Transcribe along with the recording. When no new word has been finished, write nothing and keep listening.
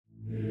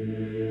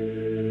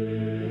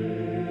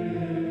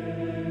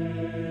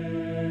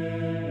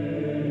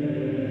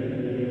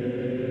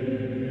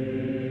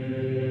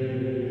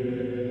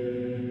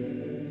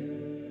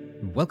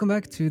Welcome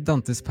back to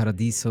Dante's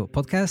Paradiso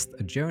podcast,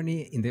 a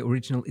journey in the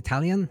original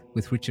Italian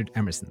with Richard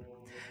Emerson.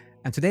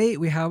 And today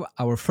we have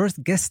our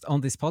first guest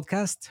on this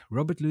podcast.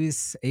 Robert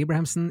Louis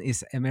Abrahamson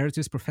is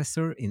Emeritus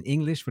Professor in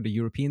English for the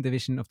European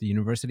Division of the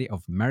University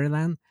of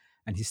Maryland,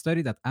 and he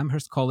studied at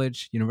Amherst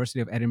College, University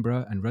of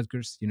Edinburgh, and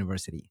Rutgers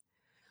University.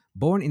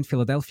 Born in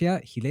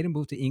Philadelphia, he later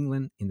moved to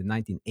England in the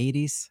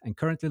 1980s and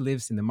currently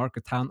lives in the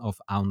market town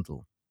of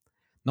Oundle,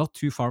 not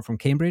too far from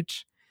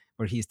Cambridge,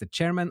 where he is the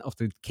chairman of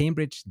the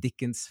Cambridge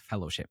Dickens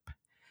Fellowship.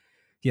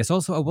 He has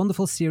also a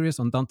wonderful series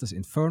on Dante's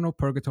Inferno,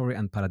 Purgatory,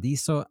 and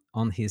Paradiso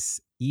on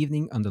his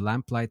Evening Under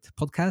Lamplight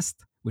podcast,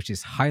 which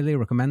is highly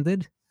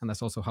recommended. And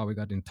that's also how we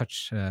got in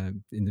touch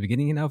in the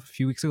beginning, a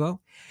few weeks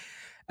ago.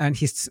 And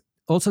he's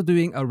also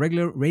doing a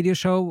regular radio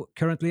show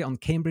currently on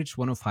Cambridge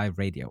 105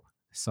 Radio.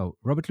 So,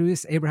 Robert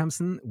Louis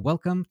Abrahamson,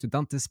 welcome to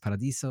Dante's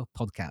Paradiso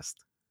podcast.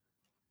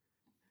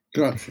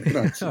 Grazie.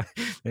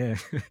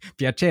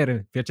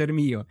 Piacere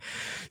mio.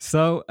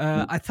 So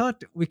I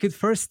thought we could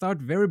first start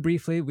very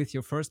briefly with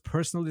your first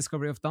personal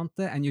discovery of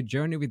Dante and your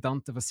journey with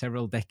Dante for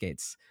several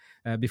decades.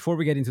 Before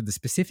we get into the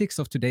specifics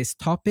of today's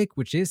topic,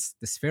 which is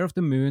the sphere of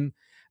the moon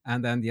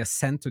and then the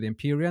ascent to the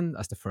Empyrean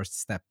as the first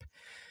step.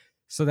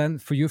 So then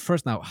for you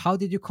first now, how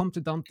did you come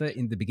to Dante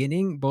in the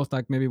beginning, both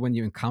like maybe when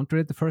you encountered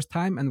it the first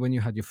time and when you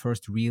had your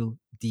first real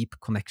deep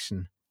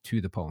connection to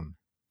the poem?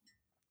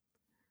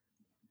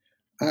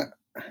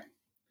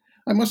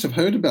 I must have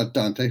heard about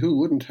Dante. Who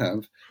wouldn't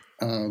have?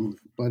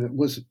 But it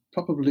was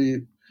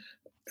probably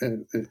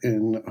in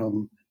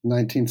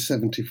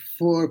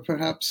 1974,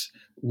 perhaps,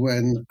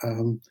 when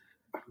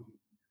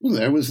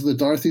there was the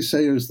Dorothy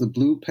Sayers, the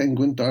Blue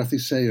Penguin Dorothy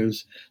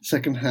Sayers,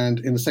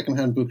 in a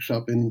secondhand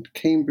bookshop in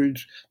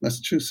Cambridge,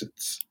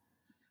 Massachusetts.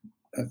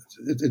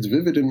 It's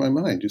vivid in my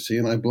mind, you see,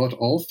 and I bought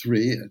all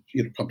three,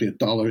 probably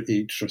 $1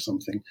 each or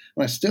something,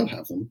 and I still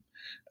have them.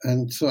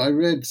 And so I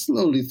read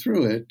slowly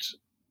through it.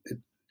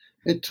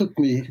 It took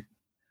me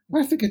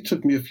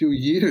a few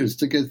years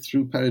to get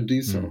through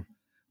Paradiso.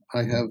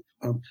 I have,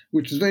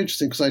 which is very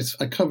interesting because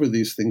I cover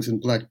these things in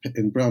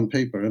brown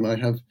paper, and I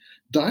have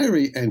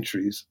diary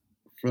entries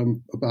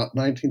from about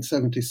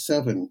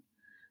 1977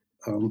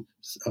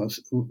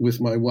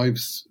 with my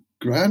wife's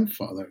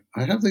grandfather.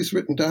 I have these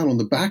written down on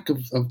the back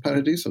of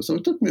Paradiso, so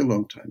it took me a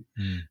long time.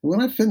 And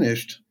when I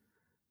finished,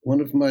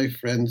 one of my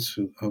friends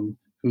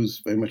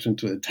who's very much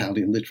into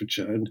Italian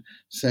literature and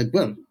said,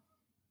 "Well,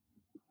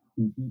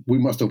 we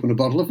must open a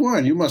bottle of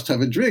wine. You must have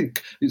a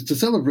drink to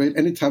celebrate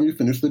any time you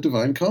finish the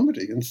Divine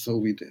Comedy." And so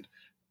we did.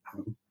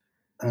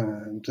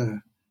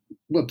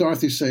 Well,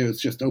 Dorothy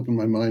Sayers just opened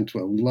my mind to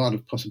a lot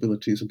of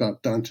possibilities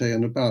about Dante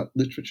and about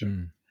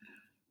literature.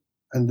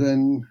 And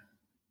then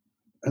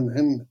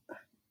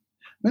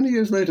many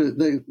years later,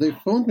 they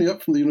phoned me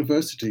up from the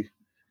university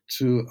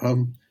to,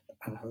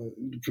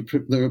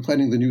 they were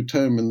planning the new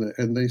term,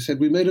 and they said,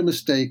 "We made a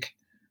mistake.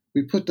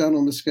 We put down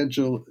on the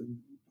schedule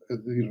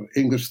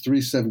English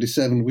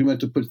 377. We meant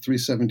to put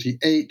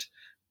 378,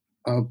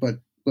 but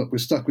we're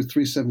stuck with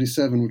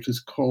 377, which is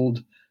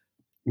called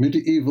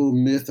Medieval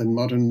Myth and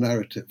Modern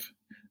Narrative.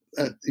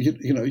 You're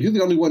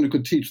the only one who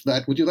could teach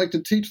that. Would you like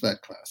to teach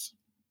that class?"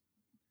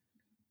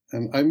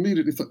 And I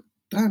immediately thought,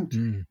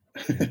 Dante,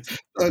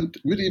 and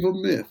medieval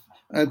myth.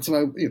 And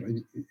so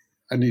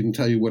I needn't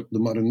tell you what the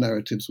modern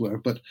narratives were,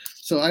 but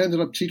so I ended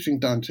up teaching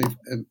Dante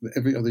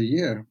every other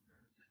year,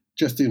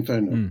 just the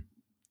Inferno.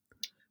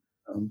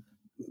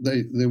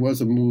 There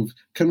was a move.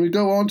 Can we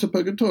go on to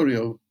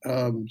Purgatorio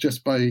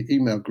just by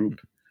email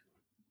group,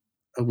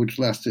 which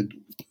lasted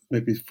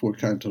maybe 4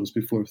 cantos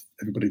before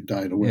everybody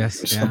died away or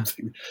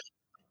something.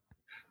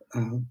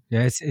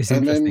 It's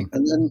interesting.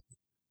 And then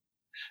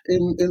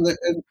in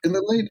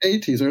the late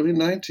 80s, early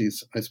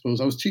 90s, I suppose,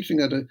 I was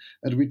teaching at a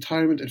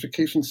retirement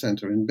education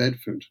center in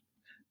Bedford,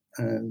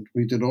 and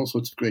we did all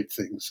sorts of great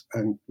things.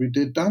 And we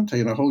did Dante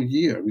in a whole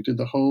year. We did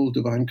the whole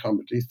Divine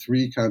Comedy,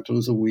 3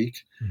 cantos a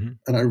week,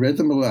 and I read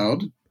them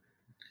aloud.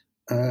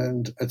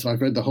 And so I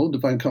read the whole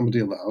Divine Comedy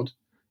aloud,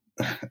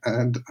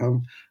 and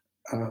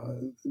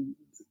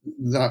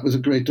that was a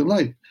great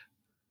delight.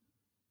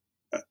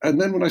 And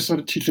then when I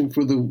started teaching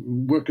for the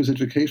Workers'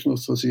 Educational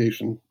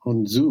Association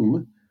on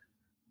Zoom,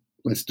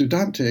 let's do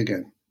Dante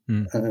again.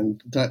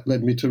 And that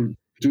led me to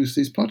produce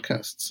these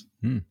podcasts.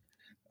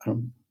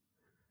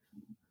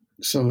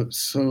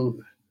 So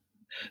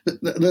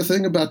the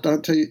thing about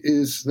Dante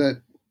is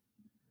that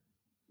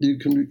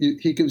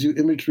he gives you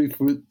imagery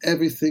for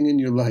everything in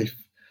your life,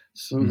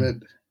 so that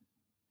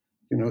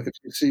if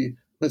you see,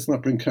 let's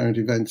not bring current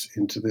events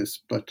into this,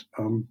 but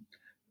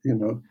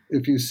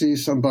if you see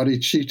somebody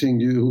cheating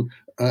you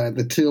at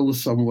the till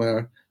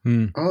somewhere,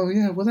 oh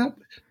yeah, well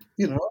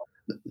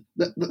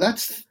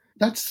that's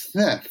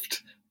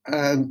theft.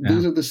 And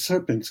these are the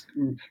serpents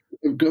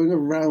going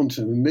around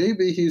him.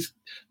 Maybe he's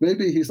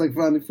like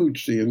Vanni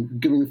Fucci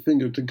and giving a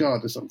finger to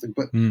God or something.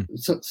 But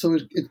so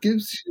it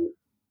gives you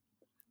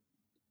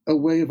a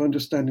way of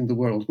understanding the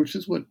world, which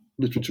is what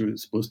literature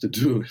is supposed to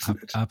do,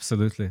 isn't it?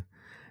 Absolutely.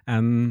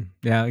 And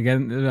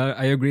again,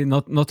 I agree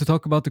not to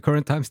talk about the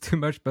current times too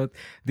much, but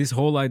this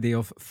whole idea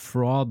of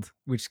fraud,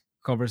 which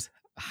covers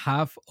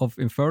half of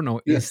Inferno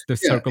Yeah, is the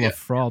yeah, circle yeah. of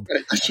fraud.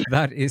 Right.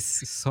 That is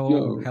so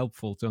No,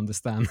 helpful to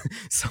understand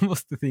some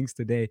of the things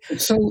today.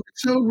 it's so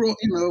wrong.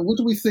 What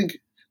do we think?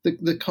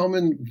 The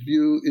common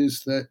view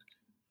is that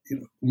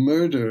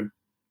murder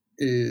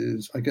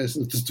is, I guess,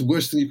 it's the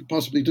worst thing you could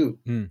possibly do,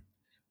 Mm,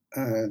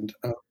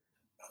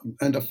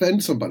 and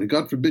offend somebody.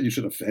 God forbid you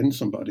should offend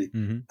somebody.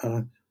 hmm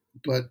Uh,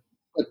 but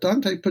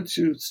Dante puts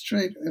you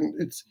straight,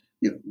 and it's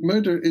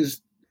murder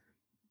is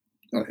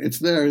it's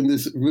there in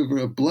this river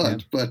of Yeah.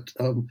 blood, but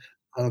um,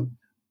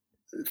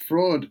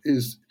 fraud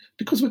is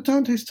because what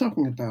Dante's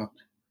talking about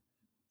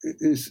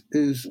is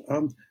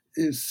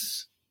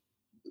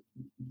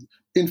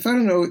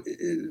Inferno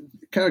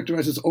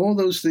characterizes all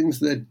those things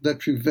that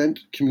prevent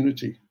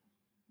community,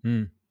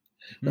 Mm,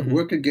 that hmm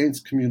work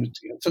against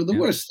community. And so the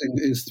Yeah. worst thing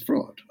is the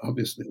fraud,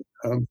 obviously.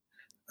 And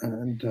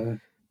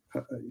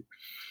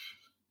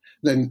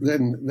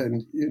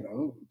then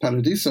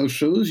Paradiso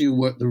shows you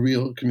what the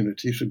real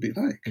community should be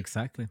like,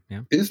 Exactly.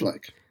 Yeah. is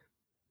like.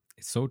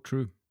 It's so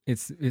true.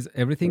 It's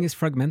everything is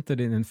fragmented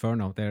in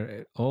Inferno.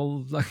 They're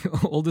all like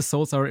all the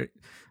souls are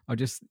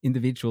just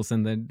individuals,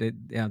 and then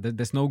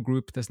there's no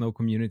group, there's no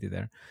community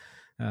there.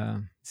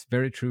 It's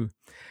very true.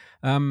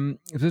 But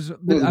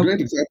No, the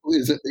great example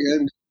is at the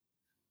end.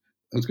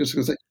 I was just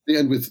going to say the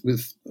end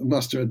with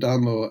Master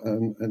Adamo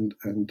and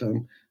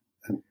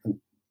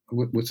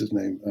what's his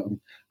name?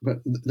 But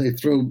they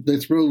throw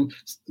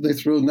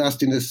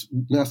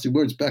nasty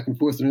words back and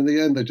forth, and in the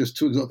end, they're just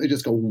too exhausted. They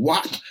just go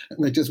whack,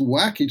 and they just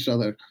whack each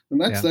other, and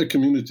that's yeah, their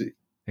community.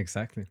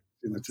 exactly.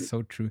 That's it.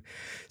 So true.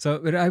 So,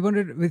 but I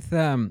wondered with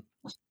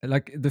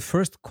like the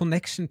first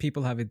connection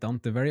people have with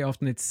Dante, very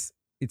often it's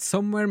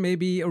somewhere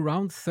maybe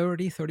around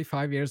 30,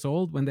 35 years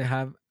old when they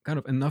have kind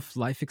of enough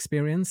life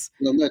experience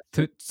No mezzo,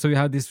 to so you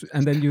have this,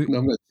 and then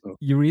no mezzo.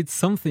 you read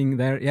something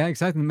there. Yeah,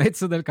 exactly.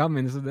 Mezzo del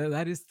Carmen. So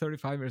that is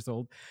 35 years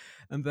old,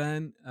 and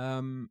then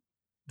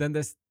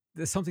there's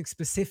something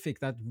specific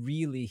that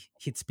really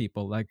hits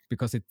people, like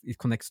because it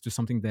connects to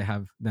something they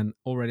have then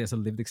already as a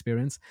lived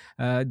experience.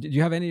 Do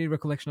you have any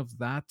recollection of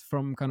that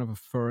from kind of a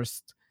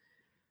first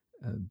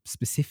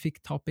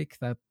specific topic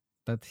that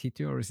hit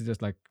you, or is it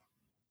just like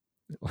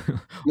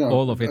No,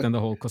 all of it and the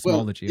whole well,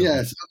 cosmology of it?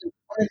 yes.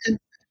 And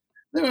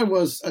there I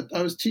was.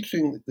 I was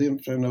teaching the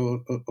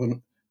Inferno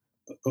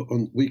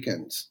on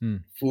weekends, Hmm.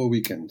 4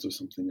 weekends or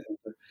something.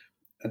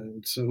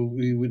 And so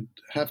we would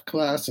have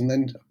class and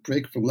then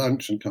break for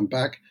lunch and come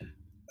back.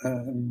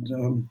 And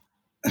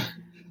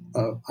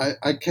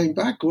I came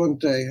back one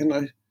day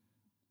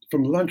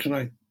from lunch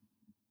and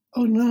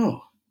oh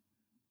no,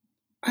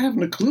 I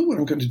haven't a clue what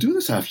I'm going to do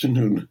this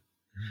afternoon.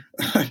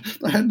 I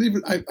hadn't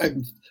even,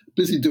 I'm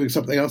busy doing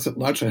something else at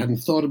lunch. I hadn't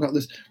thought about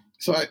this.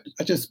 So I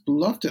just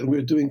bluffed it. And we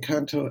were doing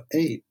Canto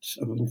 8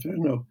 of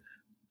Inferno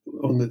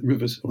on the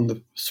rivers, on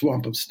the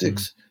swamp of Hmm.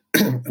 Styx.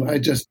 And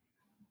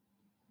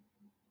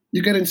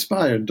you get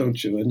inspired,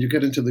 don't you? And you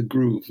get into the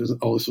groove. There's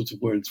all sorts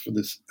of words for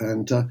this.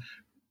 And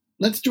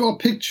let's draw a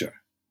picture.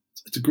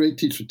 It's a great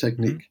teacher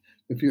technique.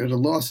 Mm-hmm. If you're at a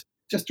loss,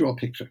 just draw a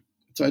picture.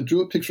 So I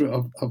drew a picture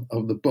of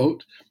the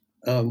boat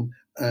and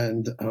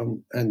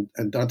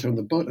Dante on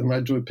the boat, and I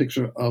drew a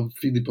picture of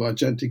Filippo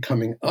Argenti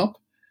coming up.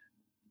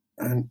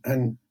 And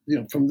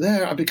from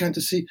there, I began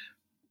to see.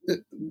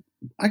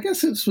 I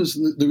guess this was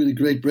the really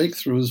great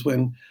breakthroughs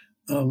when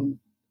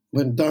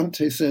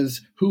Dante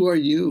says, "Who are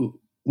you?"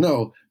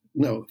 No,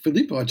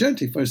 Filippo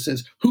Argenti first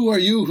says, "Who are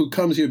you who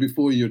comes here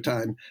before your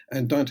time?"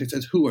 And Dante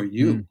says, "Who are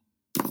you?"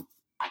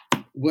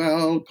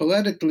 Well,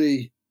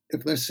 poetically,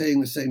 if they're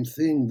saying the same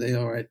thing,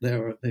 their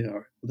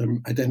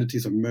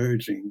identities are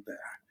merging there.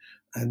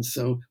 And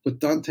so what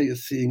Dante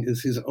is seeing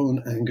is his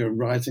own anger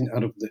rising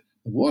out of the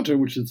water,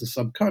 which is the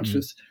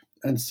subconscious.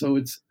 And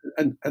so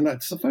and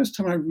that's the first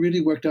time I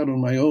really worked out on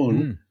my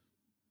own.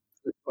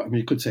 Mm. I mean,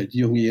 you could say it's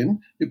Jungian,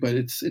 but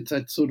it's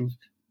that sort of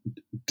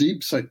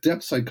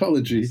depth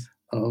psychology Yes.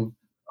 of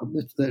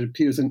that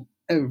appears in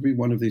every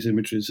one of these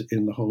images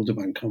in the whole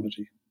Divine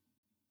Comedy.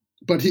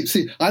 But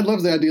I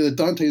love the idea that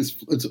Dante is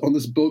on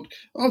this boat.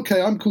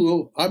 Okay, I'm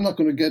cool. I'm not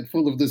going to get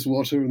full of this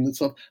water and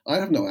stuff. I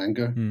have no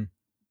anger. Mm.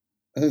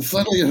 And then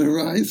suddenly it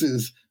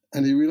arises,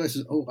 and he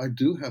realizes, oh, I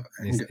do have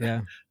Yes. anger,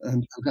 Yeah.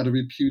 and I've got to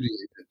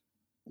repudiate it.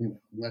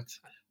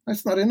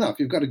 That's not enough.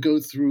 You've got to go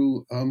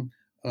through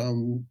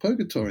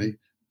purgatory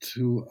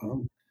to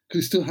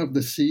you still have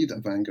the seed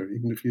of anger,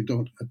 even if you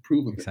don't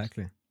approve of it.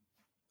 Exactly.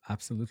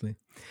 Absolutely.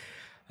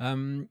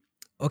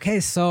 Okay,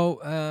 so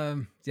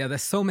yeah,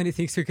 there's so many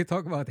things we could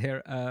talk about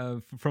here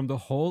from the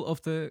whole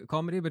of the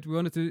comedy, but we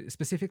wanted to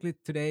specifically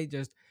today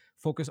just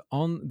focus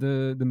on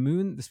the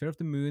moon, the sphere of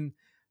the moon,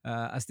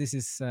 as this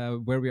is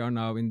where we are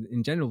now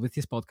in general with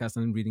this podcast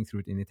and reading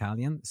through it in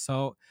Italian.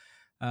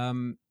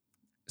 Um,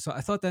 so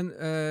I thought then,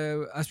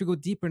 as we go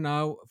deeper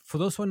now, for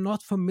those who are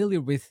not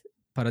familiar with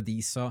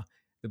Paradiso,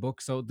 the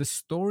book, so the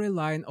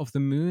storyline of the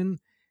moon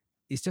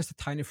is just a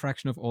tiny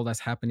fraction of all that's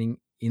happening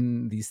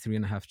in these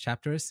 3.5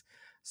 chapters.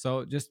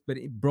 So just but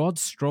in broad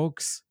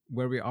strokes,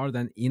 where we are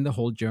then in the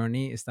whole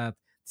journey is that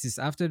this is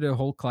after the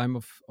whole climb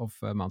of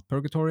Mount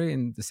Purgatory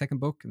in the second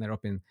book, and they're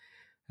up in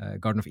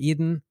Garden of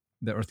Eden,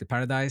 the earthly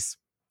paradise.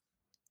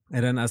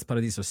 And then as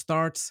Paradiso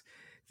starts,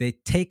 they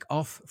take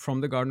off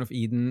from the Garden of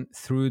Eden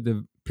through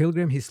the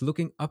pilgrim. He's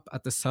looking up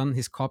at the sun.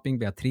 He's copying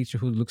Beatrice,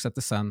 who looks at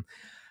the sun.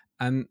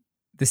 And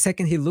the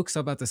second he looks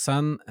up at the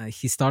sun,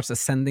 he starts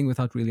ascending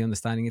without really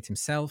understanding it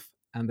himself.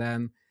 And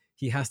then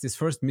he has this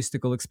first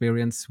mystical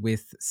experience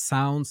with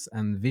sounds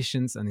and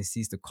visions, and he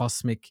sees the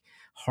cosmic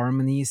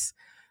harmonies.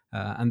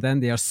 And then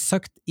they are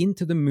sucked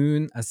into the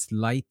moon as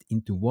light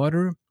into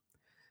water.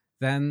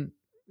 Then,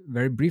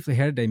 very briefly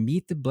here, they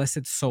meet the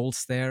blessed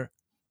souls there.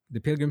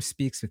 The pilgrim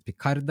speaks with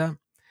Picarda.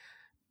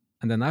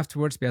 And then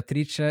afterwards,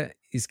 Beatrice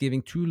is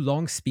giving 2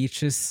 long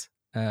speeches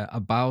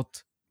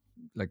about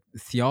like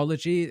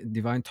theology,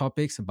 divine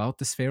topics, about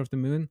the sphere of the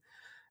moon.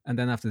 And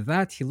then after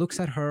that, he looks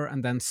at her,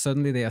 and then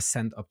suddenly they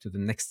ascend up to the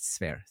next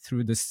sphere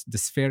through this the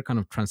sphere kind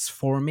of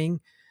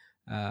transforming,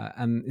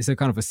 and it's a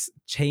kind of a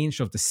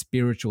change of the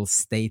spiritual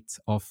state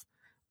of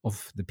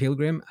the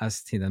pilgrim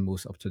as he then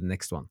moves up to the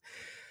next one.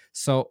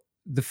 So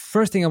the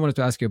first thing I wanted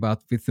to ask you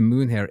about with the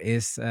moon here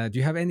is, do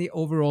you have any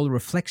overall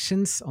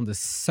reflections on the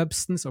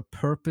substance or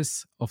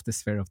purpose of the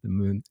sphere of the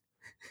moon?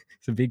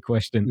 It's a big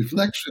question.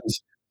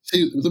 Reflections.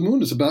 See, the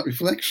moon is about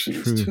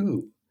reflections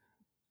True.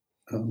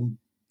 too.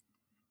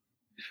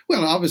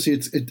 Well, obviously,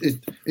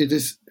 it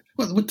is.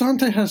 Well, what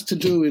Dante has to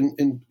do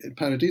in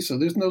Paradiso,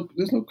 there's no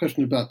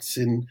question about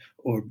sin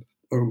or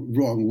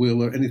wrong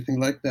will or anything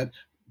like that.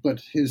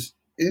 But his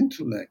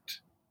intellect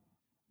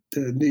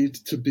needs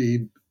to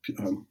be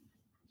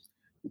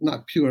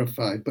not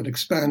purified, but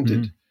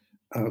expanded,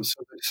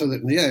 so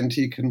that in the end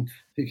he can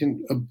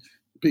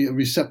be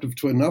receptive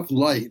to enough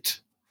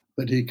light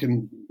that he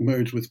can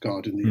merge with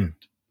God in the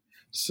end.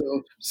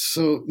 So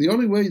the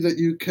only way that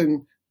you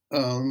can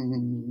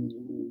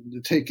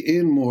take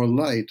in more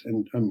light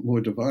and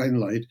more divine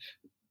light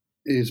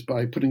is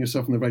by putting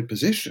yourself in the right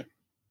position.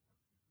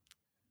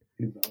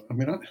 I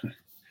mean,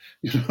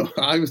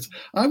 I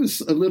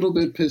was a little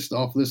bit pissed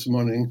off this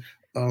morning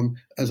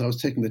as I was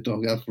taking the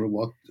dog out for a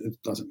walk.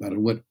 It doesn't matter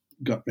what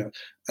got me out.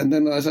 And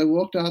then as I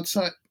walked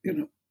outside,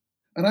 and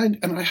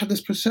I had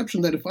this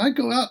perception that if I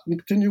go out and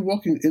continue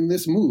walking in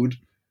this mood,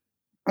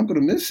 I'm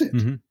going to miss it.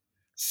 Mm-hmm.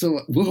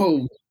 So,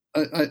 whoa!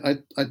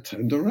 I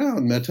turned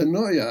around,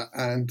 metanoia,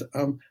 and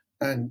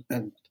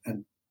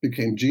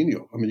became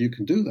genial. I mean, you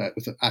can do that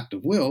with an act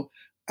of will.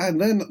 And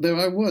then there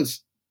I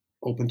was,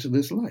 open to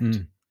this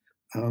light.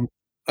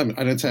 I mean,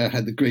 I don't say I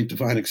had the great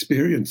divine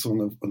experience on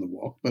the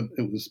walk, but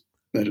it was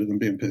better than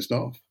being pissed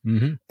off.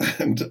 Mm-hmm.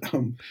 And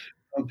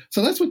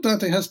so that's what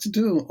Dante has to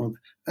do.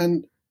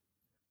 And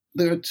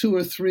there are 2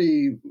 or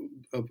 3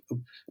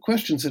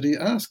 questions that he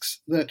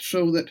asks that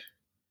show that.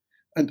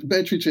 And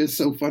Beatrice is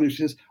so funny.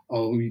 She says,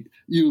 "Oh,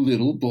 you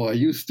little boy,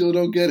 you still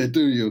don't get it,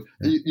 do you?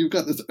 Yeah. You've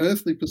got this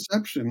earthly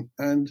perception."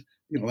 And,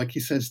 like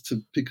he says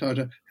to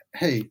Picarda,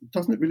 "Hey,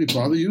 doesn't it really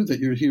bother you that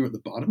you're here at the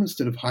bottom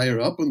instead of higher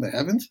up in the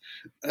heavens?"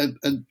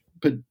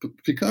 But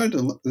Picarda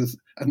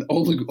and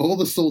all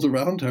the souls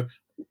around her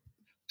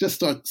just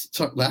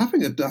start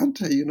laughing at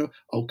Dante.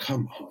 "Oh,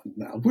 come on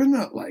now, we're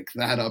not like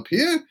that up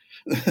here."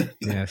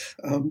 Yes.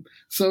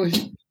 So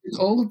it's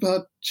all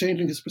about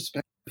changing his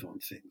perspective on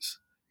things.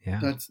 Yeah.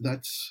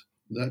 That's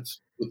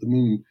what the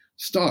moon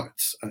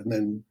starts,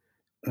 and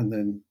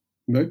then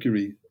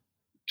Mercury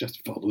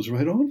just follows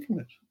right on from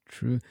it.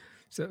 True.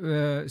 So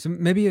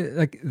maybe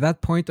like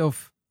that point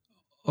of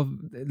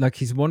like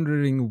he's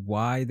wondering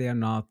why they are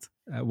not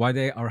why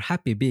they are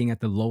happy being at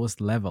the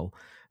lowest level,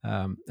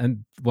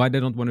 and why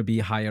they don't want to be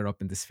higher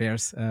up in the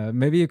spheres.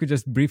 Maybe you could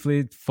just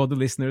briefly, for the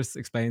listeners,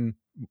 explain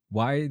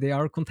why they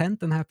are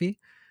content and happy.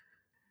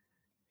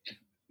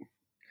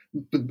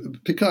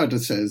 But Picarda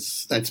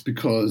says that's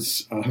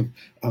because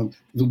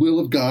the will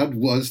of God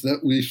was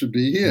that we should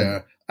be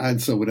here. And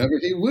so whatever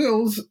he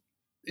wills,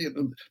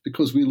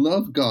 because we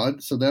love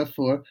God, so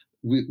therefore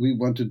we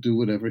want to do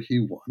whatever he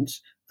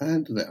wants.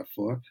 And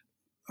therefore,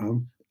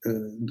 I'd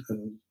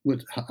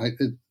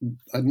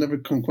never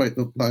come quite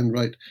the line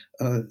right.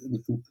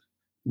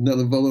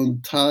 Nella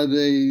volontade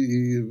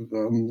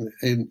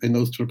e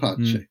nostra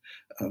pace.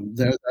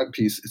 That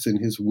piece is in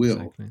his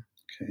will. Exactly.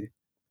 Okay,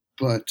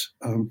 but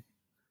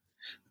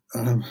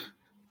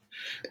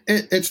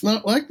it's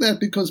not like that,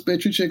 because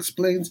Beatrice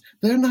explains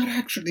they're not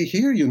actually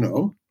here,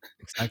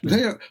 Exactly.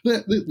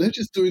 They're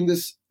just doing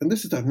this, and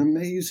this is an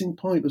amazing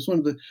point. It's one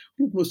of the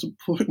most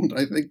important,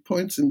 I think,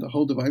 points in the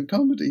whole Divine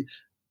Comedy,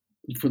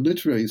 in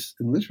literary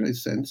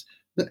sense.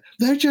 That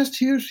they're just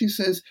here, she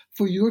says,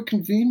 for your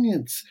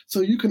convenience,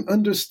 so you can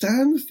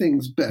understand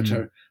things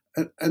better.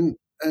 And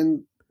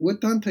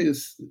what Dante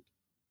is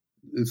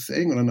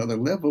saying on another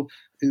level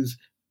is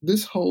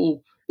this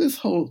whole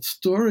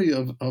story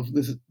of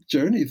this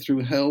journey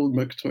through hell,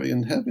 Murgatory,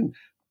 and heaven,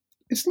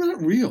 it's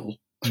not real.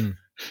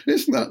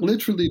 It's not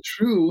literally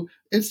true.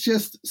 It's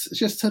just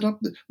set up.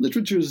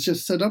 Literature is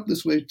just set up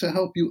this way to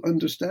help you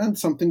understand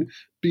something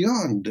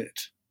beyond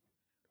it.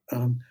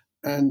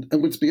 And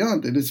what's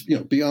beyond it is,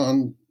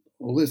 beyond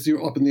all this,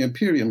 you're up in the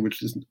Empyrean,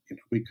 which is,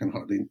 we can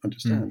hardly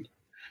understand.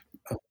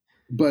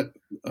 But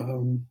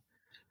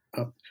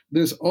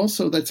there's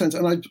also that sense,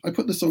 and I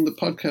put this on the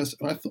podcast,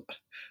 and I thought,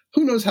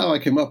 who knows how I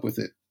came up with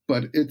it,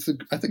 but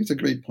I think it's a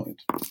great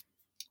point.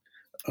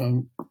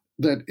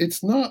 That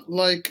it's not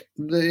like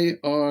they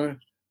are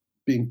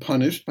being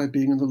punished by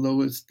being in the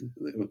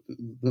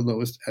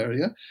lowest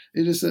area.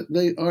 It is that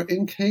they are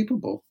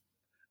incapable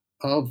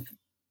of,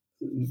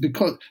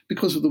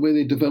 because of the way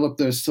they develop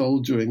their soul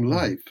during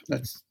life.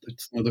 That's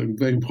another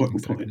very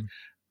important point.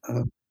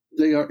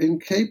 They are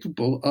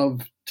incapable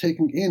of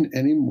taking in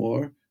any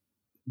more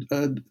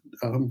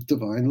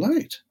divine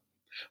light.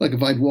 Like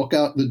if I'd walk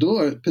out the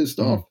door pissed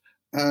off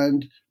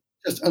and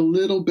just a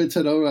little bit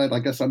said, all right, I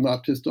guess I'm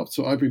not pissed off,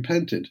 so I've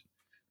repented.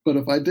 But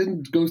if I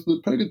didn't go through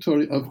the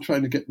purgatory of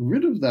trying to get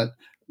rid of that,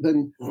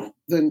 then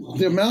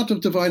the amount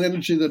of divine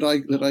energy that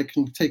I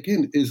can take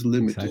in is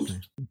limited.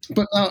 Exactly.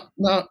 But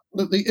now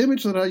the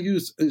image that I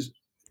use is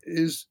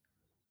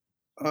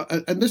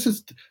and this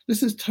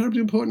is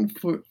terribly important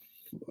for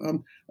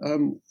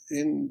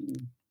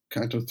in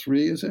Canto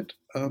 3, is it?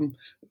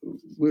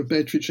 Where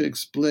Beatrice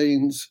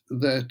explains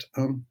that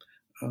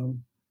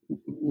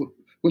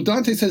well,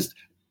 Dante says,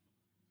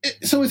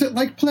 so is it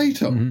like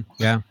Plato? Mm-hmm.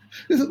 Yeah.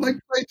 Is it like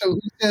Plato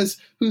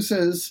who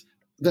says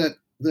that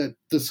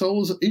the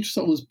souls, each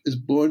soul is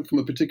born from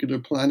a particular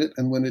planet,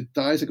 and when it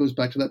dies, it goes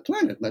back to that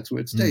planet. That's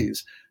where it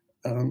stays.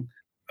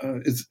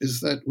 Is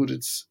that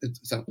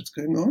what's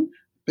going on?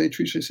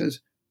 Beatrice says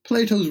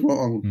Plato's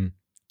wrong.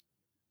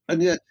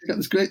 And yet you got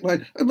this great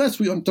line, unless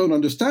we don't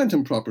understand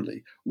him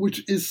properly,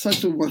 which is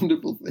such a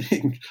wonderful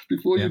thing.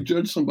 Before you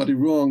judge somebody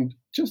wrong,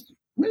 just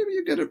maybe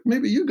you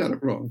got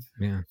it wrong.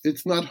 Yeah.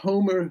 It's not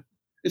Homer.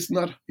 It's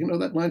not,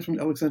 that line from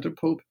Alexander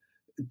Pope,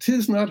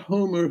 'tis not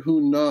Homer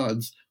who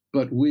nods,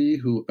 but we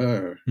who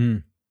err.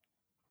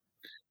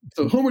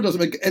 So Homer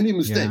doesn't make any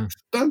mistakes.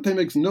 Yeah. Dante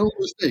makes no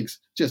mistakes.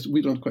 Just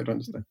we don't quite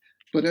understand.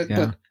 But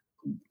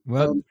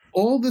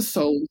all the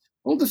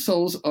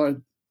souls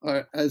are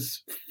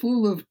as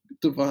full of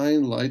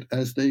divine light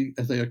as they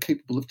are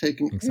capable of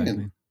taking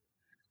in.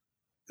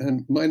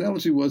 And my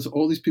analogy was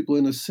all these people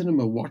in a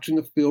cinema watching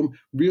a film,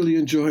 really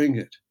enjoying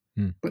it.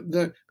 But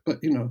the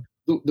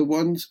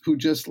ones who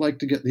just like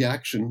to get the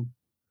action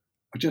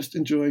are just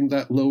enjoying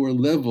that lower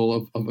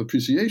level of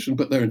appreciation,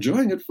 but they're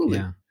enjoying it fully.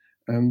 Yeah.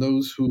 And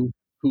those who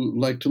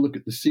like to look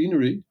at the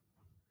scenery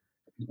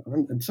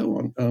and so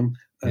on.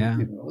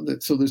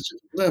 So there's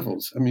just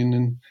levels. I mean,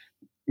 and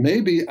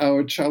maybe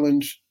our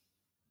challenge,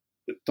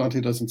 Dante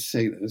doesn't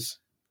say this,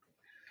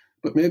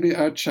 but maybe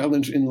our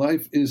challenge in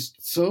life is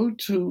so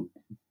to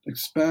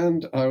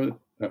expand our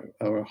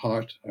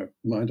heart, our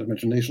mind, our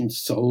imagination,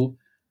 soul,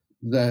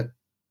 that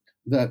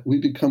we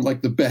become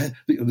like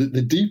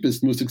the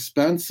deepest, most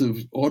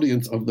expansive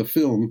audience of the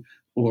film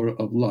or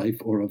of life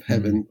or of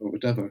heaven or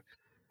whatever.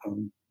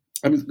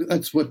 I mean,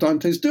 that's what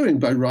Dante's doing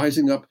by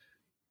rising up.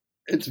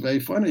 It's very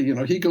funny,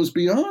 he goes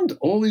beyond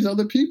all these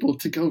other people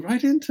to go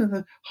right into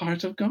the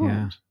heart of God.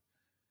 Yeah,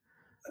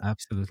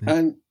 absolutely.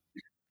 And,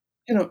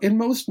 in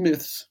most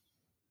myths,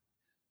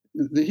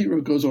 the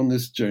hero goes on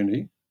this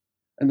journey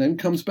and then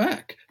comes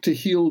back to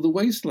heal the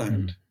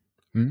wasteland.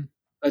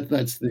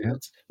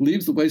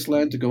 Leaves the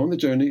wasteland to go on the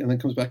journey and then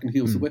comes back and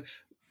heals the way.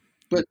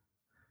 But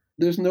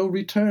there's no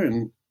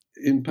return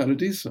in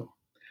Paradiso.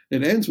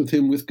 It ends with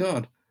him with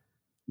God.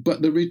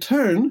 But the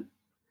return,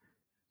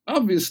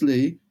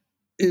 obviously,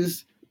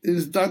 is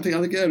Dante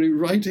Alighieri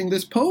writing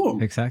this poem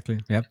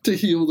to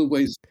heal the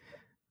waste.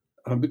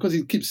 Because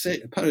he keeps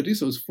saying,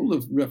 Paradiso is full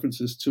of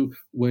references to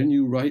when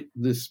you write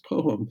this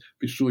poem,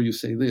 be sure you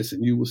say this,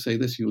 and you will say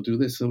this, you'll do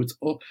this. So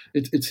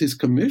it's his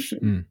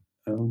commission.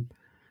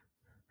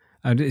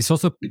 And it's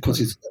also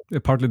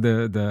partly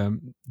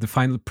the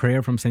final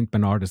prayer from Saint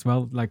Bernard as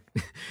well. Like,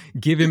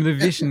 give him the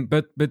vision,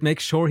 but make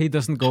sure he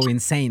doesn't go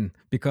insane,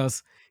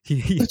 because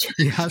he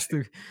has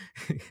to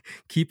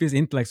keep his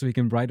intellect so he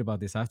can write about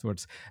this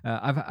afterwards.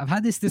 I've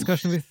had this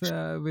discussion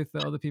with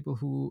other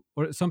people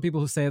or some people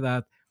who say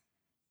that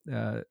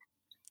the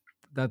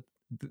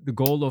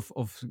goal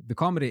of the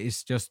comedy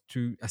is just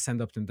to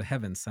ascend up to the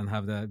heavens and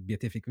have the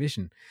beatific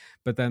vision,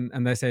 but then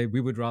they say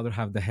we would rather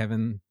have the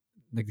heaven,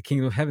 like the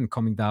kingdom of heaven,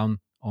 coming down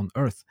on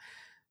earth.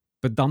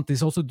 But Dante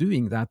is also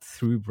doing that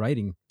through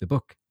writing the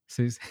book,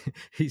 so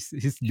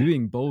he's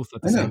doing both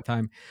at the same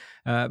time.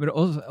 But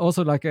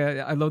also like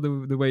I love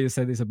the way you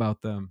said this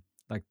about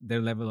like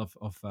their level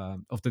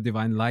of the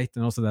divine light,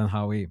 and also then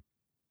how he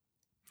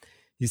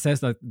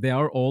says that they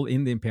are all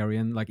in the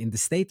Empyrean, like in the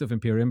state of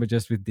Empyrean, but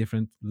just with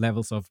different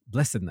levels of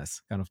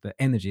blessedness. Kind of the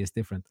energy is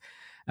different.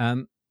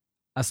 And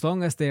as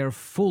long as they are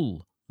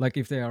full, like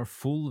if they are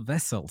full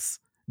vessels,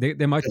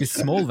 they might be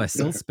small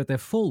vessels, but they're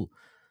full.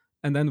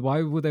 And then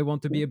why would they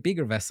want to be a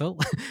bigger vessel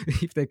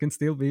if they can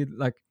still be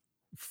like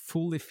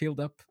fully filled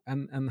up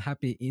and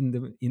happy in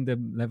the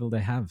level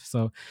they have?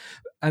 So,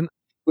 and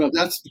well,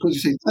 that's because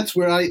you say that's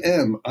where I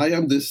am. I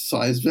am this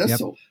size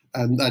vessel,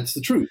 and that's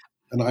the truth.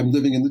 And I'm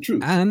living in the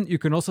truth. And you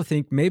can also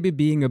think maybe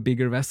being a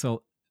bigger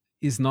vessel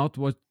is not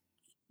what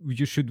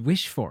you should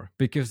wish for,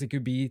 because it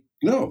could be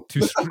No,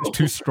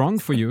 too strong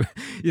for you.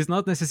 It's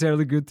not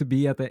necessarily good to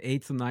be at the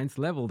 8th or 9th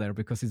level there,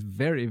 because it's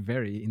very,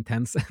 very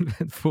intense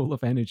and full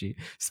of energy,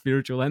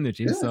 spiritual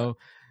energy. yeah, So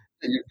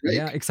you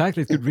yeah, break.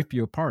 exactly, it could rip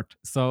you apart.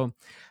 So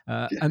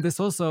Yeah, and there's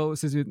also,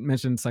 since you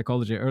mentioned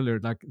psychology earlier,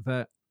 like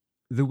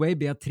the way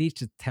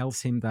Beatrice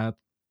tells him that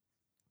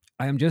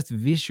I am just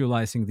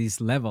visualizing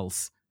these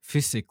levels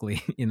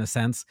physically in a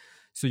sense,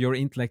 so your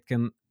intellect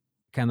can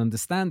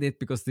understand it,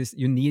 because this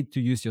you need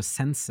to use your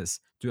senses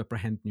to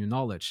apprehend new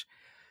knowledge.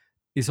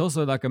 It's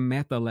also like a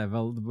meta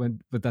level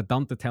but that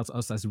Dante tells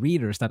us as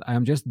readers, that I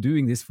am just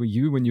doing this for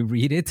you when you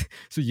read it,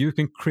 so you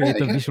can yeah,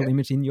 create a yeah, visual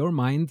image in your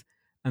mind,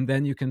 and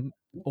then you can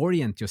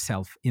orient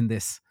yourself in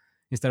this,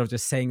 instead of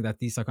just saying that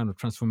these are kind of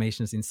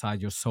transformations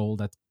inside your soul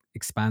that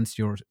expands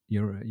your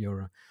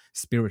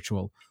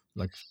spiritual,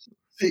 like.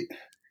 See,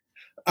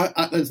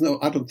 I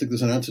don't think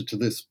there's an answer to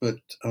this, but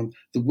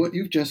what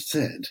you've just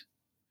said,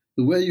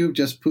 the way you've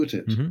just put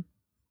it, Mhm.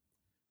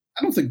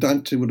 I don't think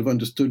Dante would have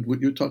understood what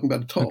you're talking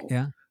about at Okay, all.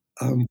 yeah.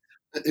 Um,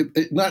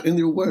 not in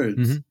your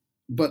words, Mhm.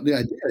 but the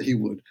idea he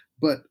would.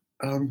 But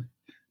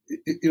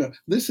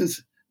this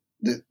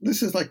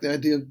is like the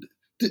idea of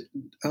did,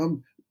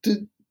 um,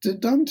 did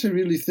Dante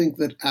really think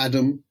that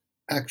Adam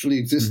actually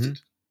Mhm.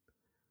 existed?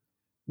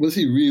 Was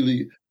he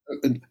really?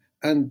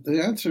 And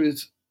the answer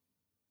is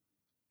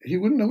he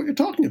wouldn't know what you're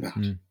talking about.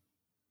 Mm.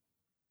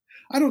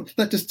 I don't.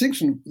 That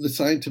distinction the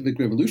scientific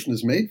revolution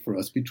has made for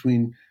us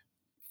between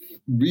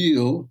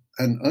real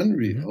and Mhm.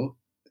 unreal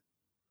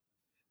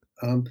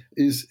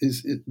is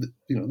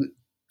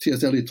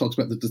T.S. Eliot talks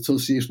about the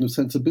dissociation of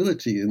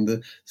sensibility in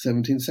the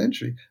 17th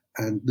century,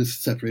 and this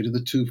separated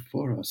the two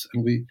for us.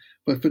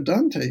 But for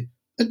Dante,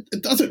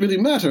 it doesn't really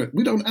matter.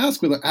 We don't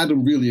ask whether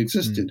Adam really Mm.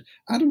 existed.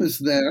 Adam is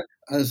there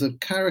as a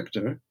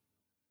character.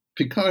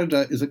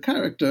 Picarda is a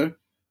character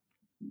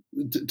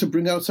to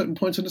bring out certain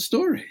points in a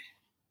story.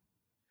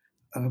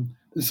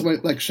 So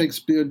like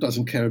Shakespeare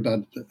doesn't care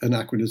about Mhm.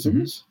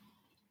 anachronisms.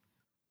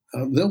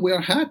 They'll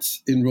wear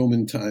hats in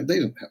Roman time. They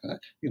didn't have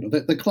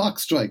that. The clock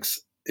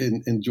strikes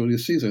in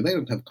Julius Caesar. They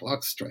don't have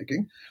clocks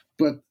striking,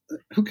 but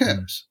who Mm.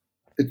 cares?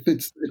 It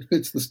fits. It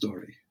fits the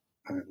story.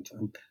 And it's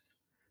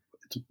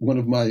one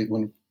of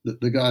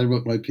the guy who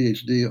wrote my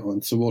PhD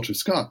on Sir Walter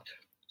Scott.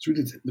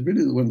 It's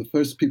really one of the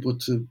first people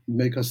to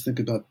make us think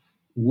about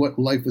what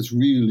life was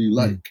really Mm.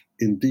 like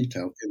in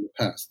detail in the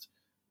past.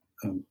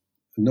 Um,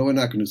 no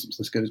anachronisms.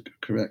 Let's get it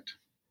correct.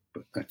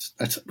 But that's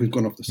we've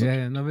gone off the Yeah,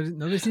 subject yeah, no,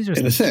 it's in a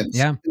interesting. sense.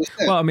 Yeah. In a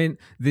sense. Well, I mean,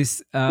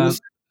 this In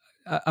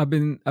a, I've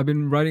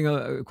been writing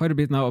quite a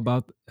bit now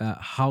about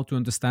how to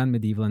understand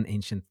medieval and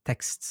ancient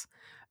texts,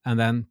 and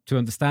then to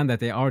understand that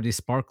they are these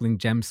sparkling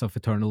gems of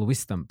eternal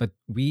wisdom. But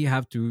we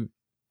have to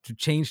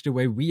change the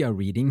way we are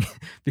reading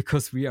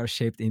because we are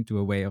shaped into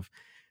a way of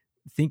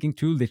thinking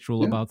too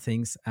literal yeah. about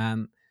things,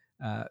 and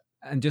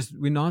just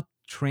we're not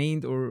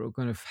trained or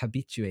kind of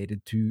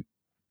habituated to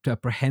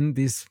apprehend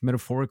these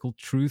metaphorical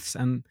truths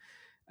and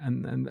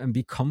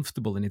be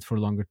comfortable in it for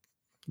longer,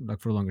 like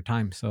for a longer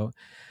time. So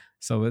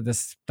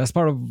that's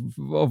part of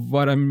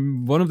what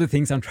I'm one of the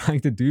things I'm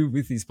trying to do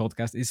with these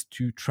podcasts is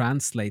to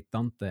translate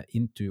Dante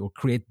into, or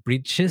create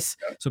bridges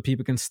so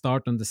people can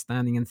start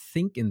understanding and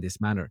think in this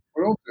manner.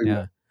 We're all doing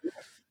that. Yeah.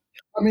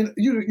 I mean,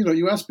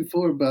 you asked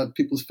before about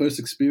people's first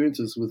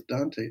experiences with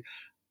Dante.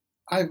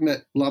 I've met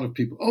a lot of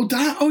people.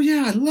 Oh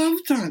yeah, I love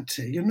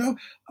Dante.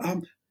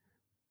 Um,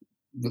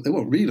 but they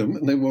won't read them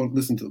and they won't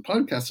listen to the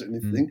podcast or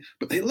Mm. anything.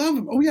 But they love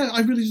him. Oh yeah,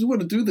 I really just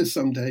want to do this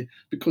someday.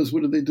 Because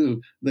what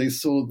do? They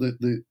saw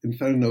the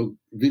Inferno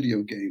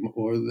video game,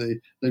 or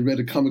they read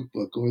a comic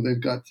book, or they've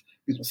got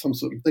some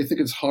sort of. They think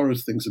it's horror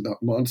things about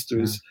Yeah.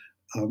 monsters,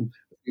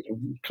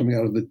 coming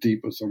out of the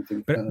deep or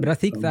something. But And I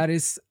think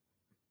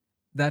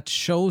that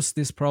shows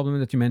this problem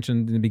that you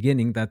mentioned in the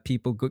beginning, that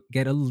people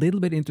get a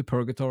little bit into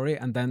purgatory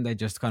and then they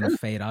just kind of yeah,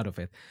 fade out of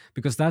it,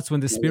 because that's when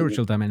the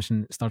spiritual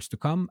dimension starts to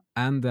come,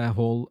 and the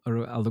whole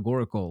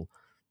allegorical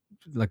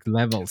like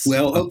levels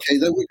well, of. okay,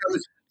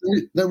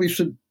 then we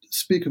should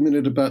speak a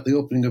minute about the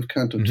opening of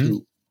Canto Mhm.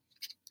 2,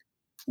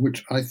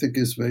 which I think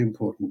is very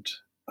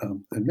important.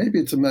 And maybe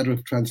it's a matter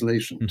of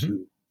translation Mhm.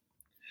 too.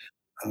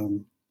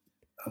 Um,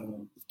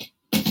 uh,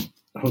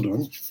 Hold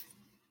on,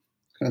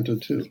 Canto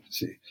 2, let's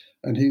see.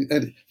 And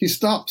he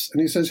stops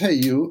and he says, hey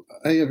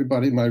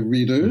everybody, my Mhm.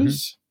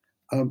 readers,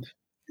 um,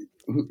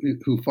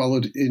 who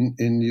followed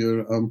in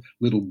your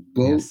little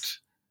Yes.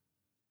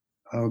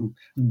 boat.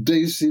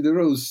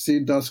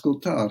 Desiderosi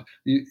d'ascoltar.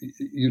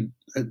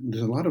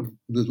 There's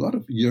a lot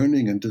of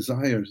yearning and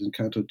desires in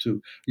Canto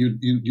 2.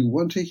 You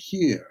want to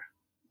hear,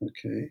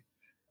 okay?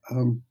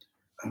 Um,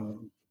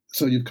 um,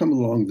 so you've come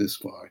along this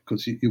far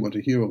because you want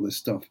to hear all this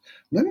stuff.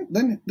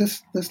 Then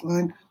this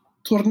line,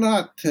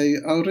 tornate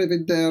a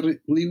rivedere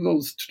li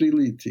vostri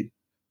liti.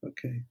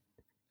 Okay.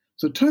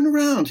 So turn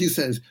around, he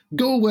says.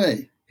 Go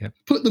away. Yep.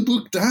 Put the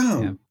book Yep.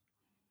 down.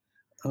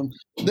 Um,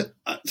 the,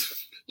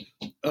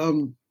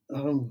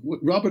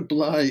 Robert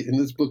Bly in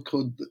this book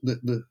called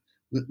the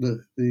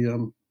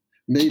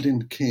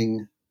Maiden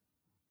King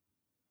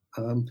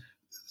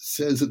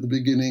says at the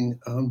beginning,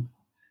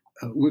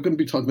 we're going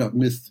to be talking about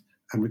myth,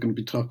 and we're going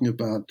to be talking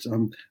about,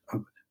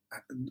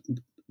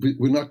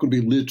 we're not going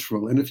to be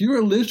literal. And if you're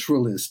a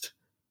literalist,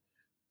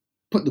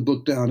 put the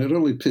book down. It'll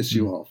only piss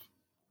you off.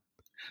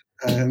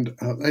 And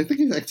I think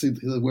he's actually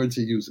the words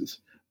he uses.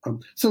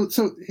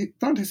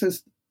 Dante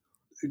says,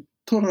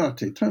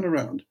 tornate, turn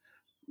around.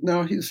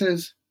 Now he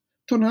says,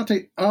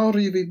 tornate a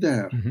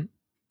rivider. Mm-hmm.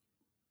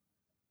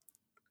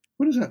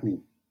 What does that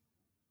mean?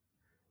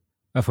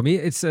 For me,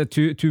 it's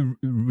to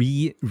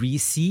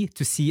re-see,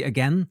 to see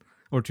again,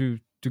 or to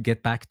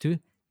get back to.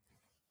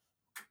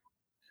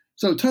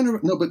 So turn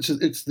around. No, but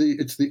it's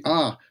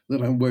the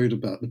that I'm worried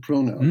about, the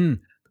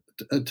pronoun.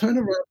 Turn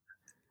around.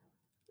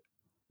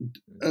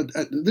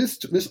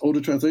 This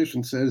older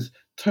translation says,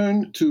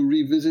 turn to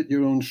revisit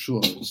your own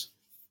shores.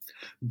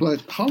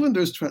 But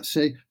Hollanders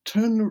say,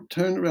 turn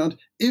around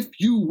if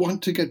you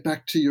want to get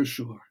back to your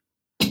shore.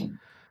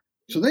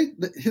 So they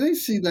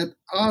see that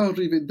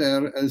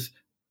arrivederci as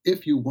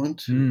if you want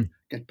to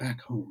get back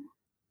home.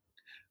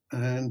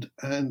 And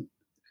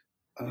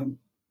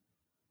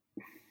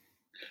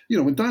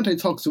when Dante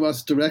talks to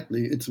us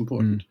directly, it's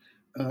important.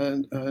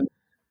 And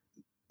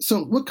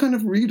so what kind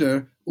of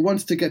reader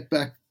wants to get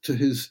back to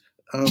his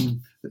to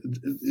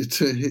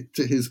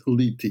his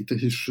liti, to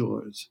his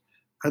shores?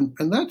 And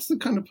that's the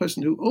kind of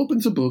person who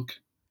opens a book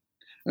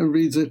and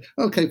reads it.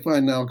 Okay,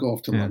 fine, now I'll go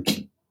off to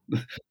lunch.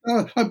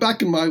 I'm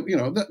back in my,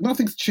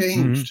 nothing's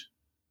changed.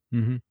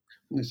 Mm-hmm.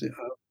 You see,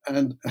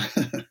 and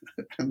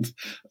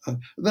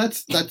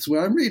that's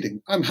where I'm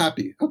reading. I'm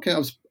happy. Okay,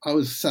 I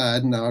was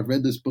sad. Now I've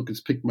read this book.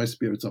 It's picked my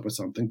spirits up or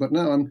something. But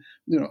now I'm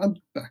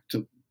back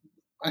to.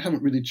 I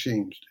haven't really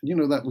changed. You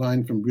know that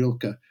line from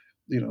Rilke.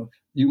 You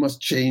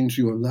must change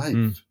your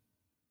life.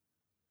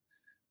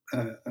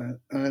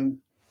 And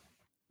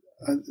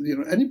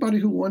anybody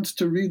who wants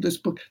to read this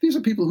book, these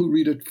are people who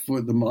read it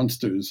for the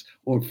monsters,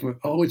 or for,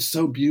 oh, it's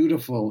so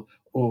beautiful,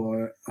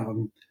 or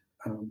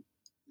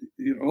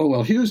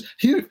here's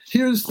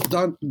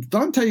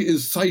Dante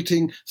is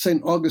citing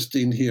Saint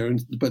Augustine here,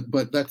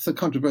 but that's the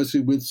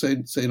controversy with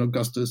Saint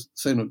Augustus,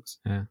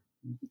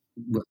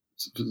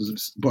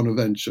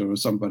 Bonaventure or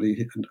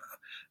somebody.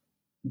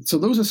 So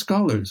those are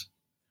scholars,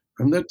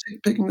 and they're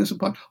picking this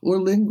apart,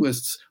 or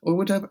linguists, or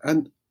whatever,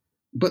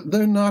 but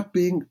they're not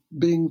being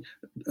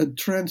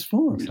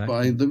transformed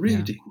by the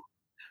reading.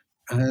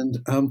 And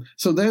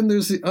so then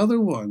there's the other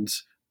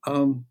ones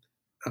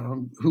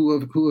who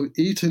have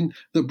eaten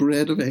the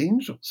bread of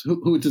angels,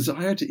 who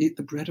desire to eat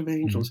the bread of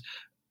angels,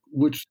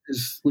 which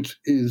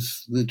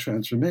is the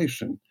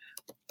transformation.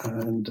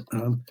 And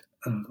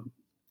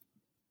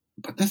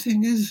but the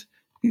thing is,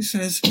 he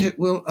says it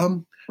will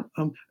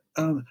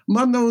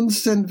manon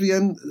sen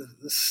vien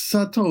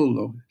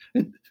satolo.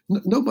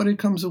 Nobody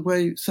comes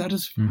away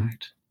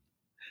satisfied.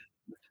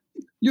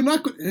 You're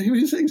not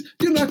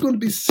going to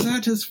be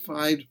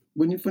satisfied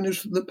when you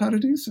finish the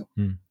Paradiso.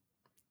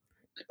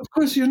 Of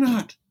course you're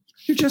not.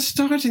 You're just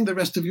starting the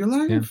rest of your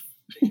life.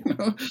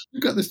 Yeah.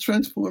 You've got this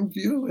transformed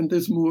view, and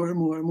there's more and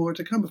more and more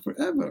to come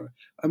forever.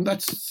 And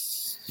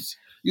that's,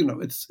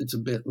 it's a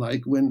bit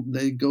like when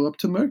they go up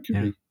to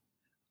Mercury,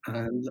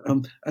 and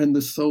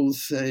the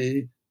souls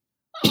say,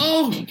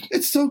 "Oh,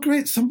 it's so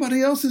great!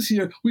 Somebody else is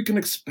here. We can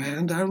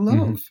expand our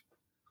love."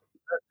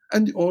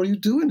 And all you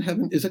do in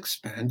heaven is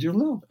expand your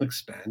love,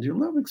 expand your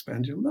love,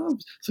 expand your love.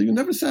 So you're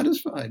never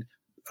satisfied.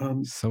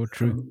 So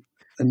true.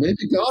 And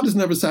maybe God is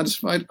never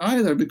satisfied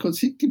either, because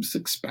he keeps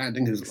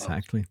expanding his love.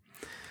 Exactly.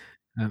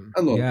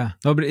 No,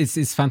 but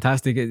it's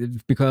fantastic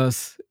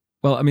because,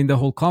 well, I mean, the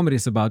whole comedy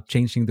is about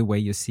changing the way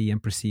you see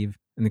and perceive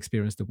and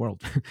experience the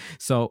world.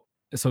 So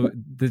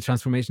the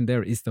transformation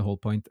there is the whole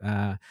point.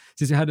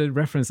 Since you had a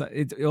reference,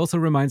 it also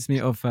reminds me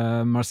of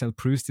Marcel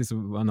Proust. Is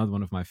another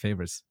one of my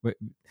favorites.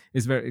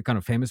 It's very kind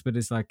of famous, but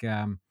it's like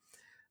the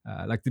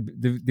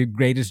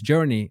greatest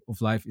journey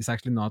of life is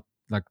actually not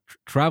like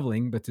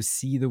traveling, but to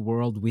see the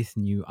world with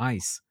new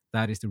eyes.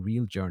 That is the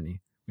real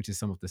journey, which is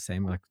some of the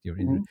same, like your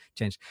inner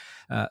change.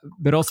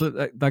 But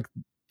also like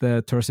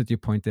the terse that you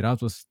pointed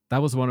out was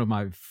one of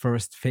my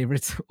first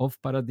favorites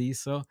of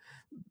Paradiso.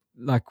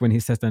 Like when he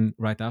says then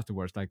right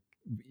afterwards, like,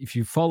 if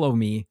you follow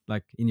me,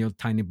 like in your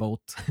tiny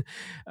boat,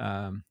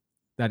 that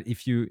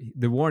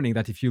the warning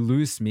that if you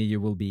lose me, you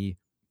will be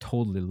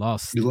totally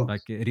lost.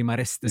 Like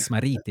rimareste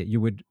smarriti,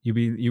 you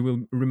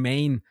will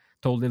remain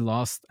totally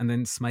lost. And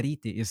then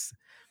smarriti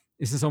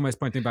is almost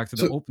pointing back to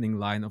the opening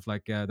line of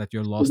like that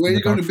you're lost in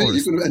the dark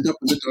forest. You're going to end up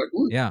in the dark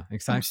woods. Yeah,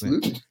 exactly.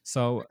 Absolutely.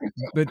 So,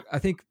 but I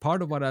think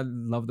part of what I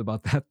loved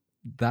about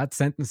that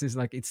sentence is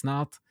like, it's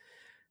not.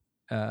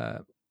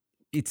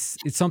 It's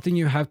something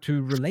you have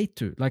to relate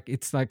to. Like,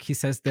 it's like he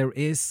says there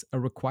is a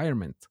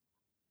requirement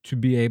to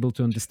be able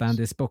to understand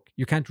this book.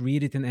 You can't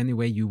read it in any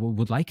way you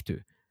would like to,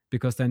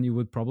 because then you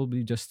would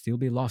probably just still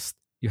be lost.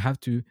 You have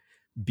to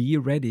be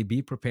ready,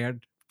 be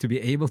prepared to be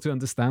able to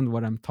understand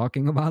what I'm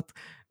talking about.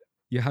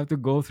 You have to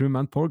go through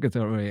Mount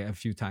Purgatory a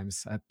few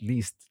times at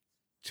least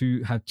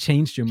to have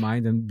changed your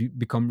mind and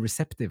become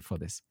receptive for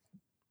this.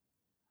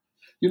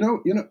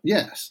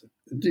 Yes,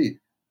 indeed.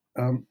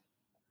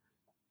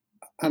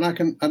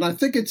 and I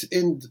think it's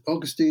in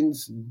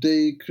Augustine's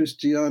De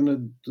Christiana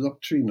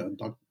Doctrina,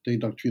 De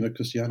Doctrina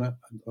Christiana,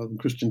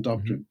 Christian Mhm.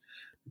 doctrine.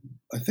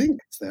 I think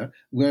it's there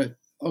where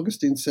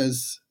Augustine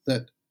says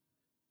that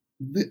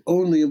the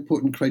only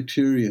important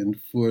criterion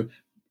for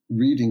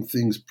reading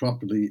things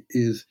properly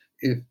is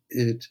if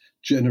it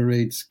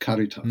generates Mm.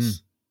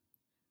 caritas,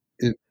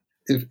 if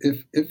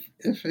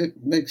if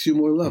it makes you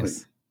more loving.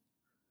 Yes.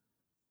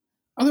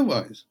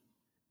 Otherwise,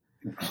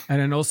 And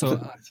then also,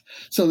 otherwise,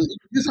 so you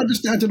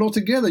misunderstand it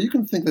altogether. You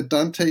can think that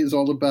Dante is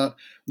all about,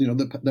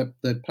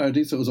 that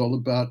Paradiso is all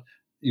about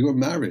your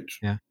marriage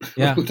yeah, or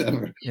yeah,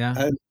 whatever,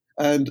 yeah.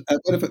 and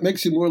but if it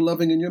makes you more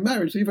loving in your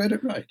marriage, you've read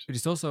it right. But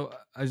it's also,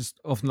 I just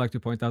often like to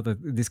point out that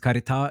this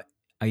carita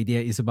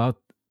idea is about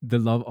the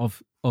love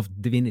of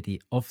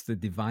divinity, of the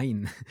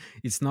divine.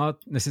 It's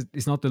not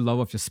it's not the love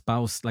of your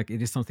spouse. Like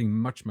it is something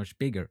much much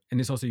bigger, and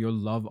it's also your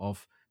love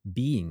of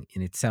being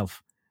in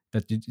itself.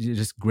 That you're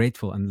just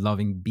grateful and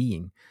loving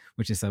being,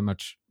 which is a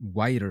much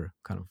wider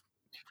kind of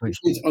Which phrase.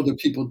 means other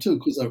people too,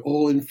 because they're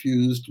all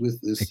infused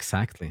with this.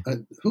 Exactly.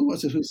 Who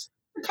was it?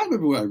 I can't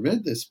remember where I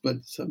read this,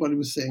 but somebody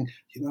was saying,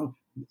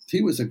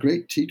 he was a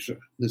great teacher.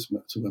 This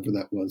whoever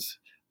that was,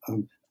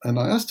 and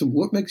I asked him,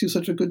 "What makes you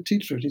such a good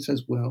teacher?" And he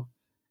says, "Well,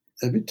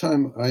 every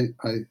time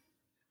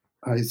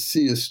I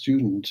see a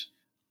student,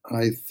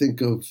 I think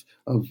of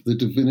the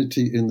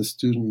divinity in the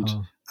student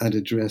Oh, and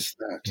address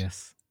that."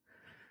 yes.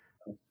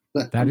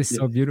 That That is yeah,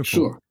 so beautiful.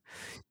 sure,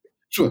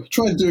 sure.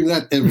 Try doing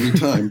that every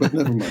time, but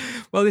never mind.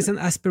 Well, it's an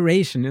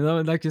aspiration,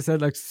 like you said,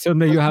 like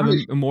suddenly you have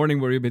a morning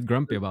where you're a bit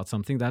grumpy about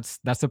something. That's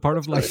a part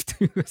of That's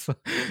right. life too.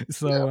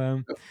 So,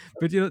 Yeah.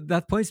 but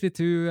that points me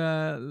to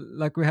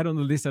like we had on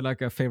the list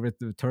like a favorite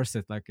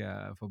Turset, like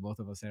for both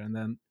of us here. And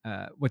then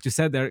what you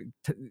said there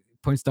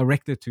points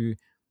directly to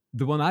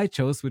the one I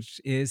chose, which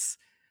is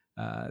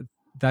uh,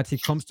 that he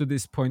comes to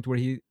this point where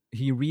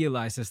he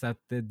realizes that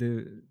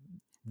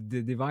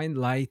the divine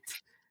light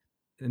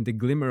and the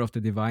glimmer of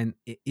the divine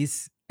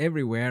is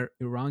everywhere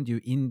around you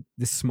in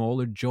the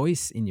smaller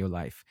joys in your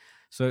life.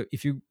 So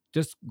if you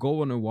just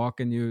go on a walk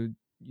and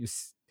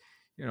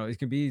it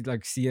can be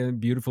like see a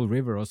beautiful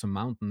river or some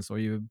mountains, or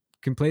you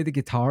can play the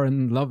guitar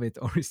and love it,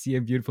 or see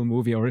a beautiful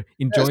movie, or Yes.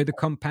 enjoy the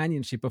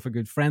companionship of a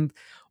good friend.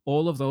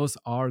 All of those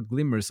are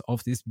glimmers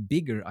of this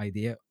bigger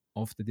idea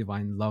of the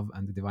divine love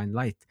and the divine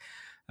light.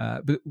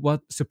 But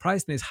what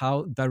surprised me is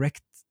how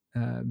direct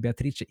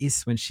Beatrice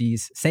is when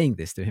she's saying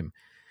this to him,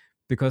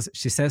 because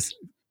she says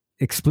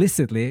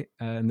explicitly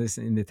in this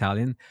in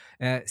Italian,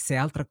 se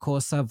altra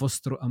cosa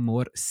vostro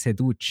amor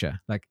seduce.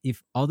 Like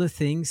if other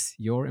things,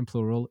 your in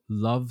plural,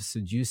 love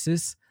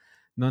seduces,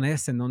 non è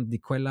se non di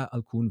quella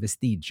alcun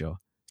vestigio.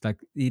 Like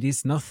it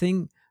is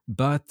nothing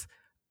but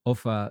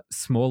of a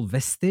small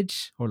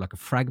vestige or like a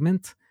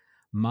fragment,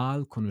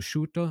 mal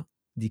conosciuto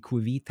di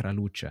cui vi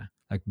traluce.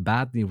 Like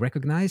badly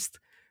recognized,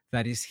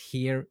 that is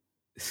here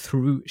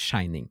through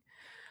shining.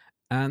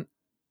 And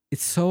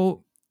it's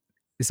so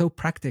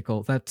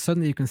practical that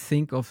suddenly you can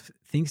think of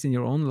things in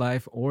your own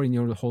life or in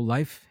your whole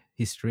life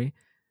history,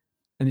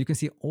 and you can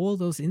see all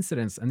those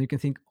incidents, and you can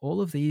think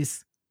all of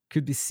these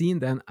could be seen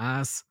then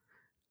as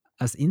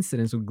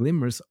incidents or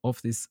glimmers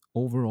of this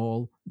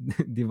overall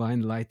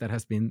divine light that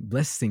has been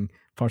blessing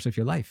parts of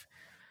your life.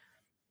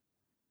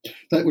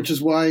 That which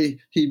is why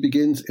he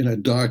begins in a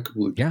dark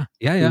wood. Yeah,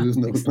 yeah, There yeah, is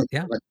no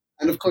yeah, light.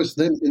 And of course,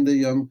 then in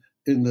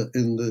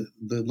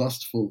the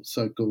lustful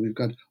circle, we've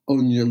got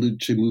Onya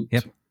luce yep,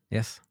 mute,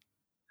 yes,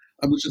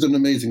 which is an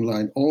amazing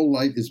line. All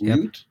light is yep.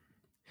 mute.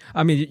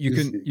 I mean, you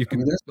can you I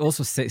mean, could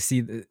also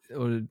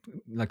or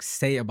like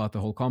say about the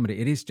whole comedy,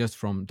 it is just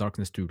from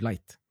darkness to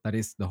light. That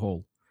is the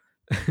whole,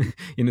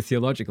 in a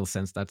theological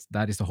sense,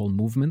 that is the whole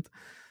movement.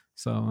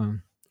 So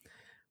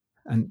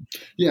and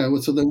yeah.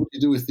 Well, so then what do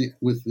you do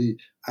with the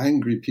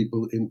angry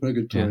people in yeah,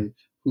 purgatory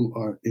who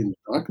are in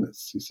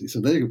darkness? You see, so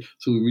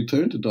we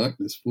return to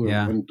darkness for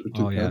yeah, one or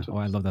two oh yeah, oh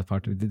I cantos. love that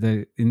part.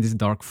 In this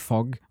dark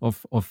fog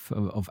of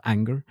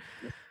anger.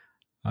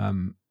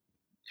 Um,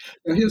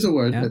 Now, here's a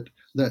word yeah,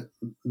 that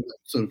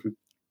sort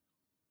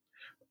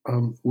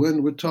of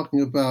when we're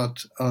talking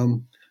about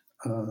um,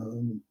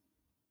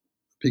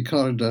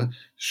 Picarda,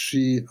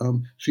 she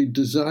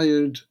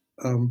desired,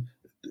 uh,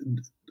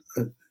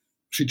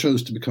 she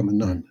chose to become a mm,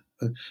 nun,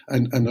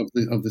 and of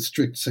the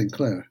strict Saint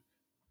Clare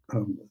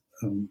um,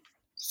 um,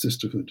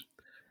 sisterhood,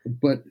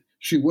 but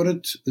she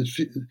wanted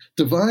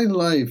divine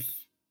life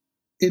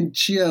in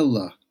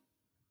Ciela,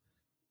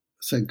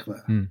 Saint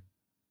Clare, mm,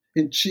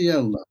 in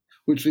Ciela,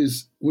 which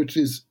is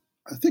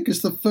I think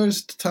it's the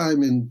first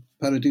time in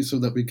Paradiso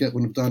that we get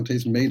one of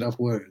Dante's made up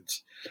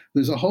words.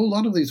 There's a whole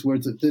lot of these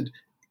words that did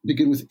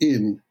begin with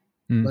in,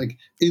 mm, like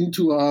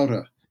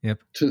intuara, yep,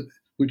 to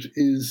which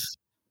is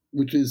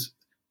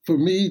for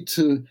me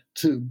to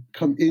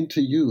come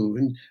into you,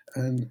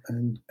 and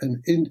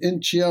in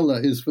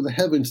Ciela is for the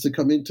heavens to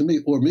come into me,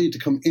 or me to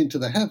come into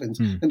the heavens,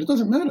 mm, and it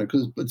doesn't matter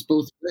because it's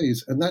both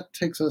ways, and that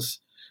takes us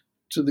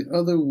to the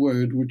other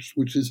word,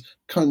 which is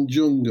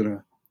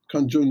conjungra,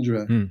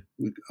 mm,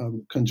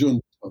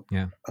 conjunto,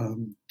 yeah,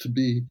 to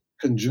be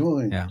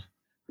conjoined, yeah.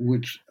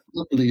 which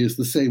happily is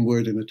the same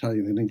word in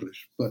Italian and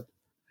English, but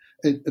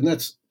and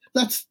that's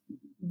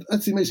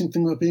the amazing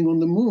thing about being on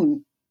the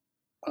moon.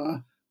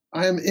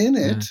 I am in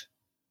it,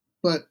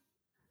 but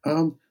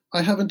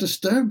I haven't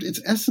disturbed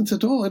its essence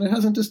at all, and it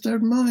hasn't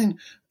disturbed mine.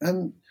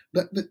 And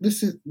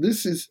this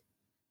is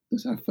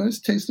our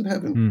first taste of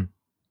heaven.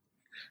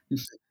 You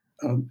see,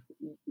 and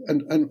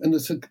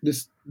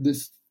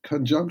this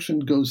conjunction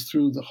goes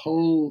through the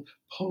whole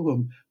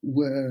poem,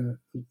 and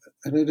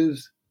it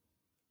is.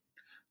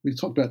 We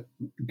talked about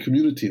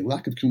community and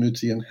lack of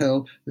community and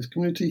hell. There's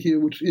community here,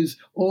 which is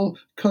all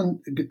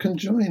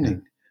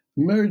conjoining,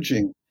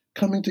 merging,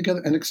 coming together,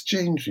 and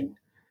exchanging.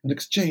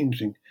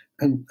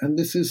 And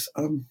this is,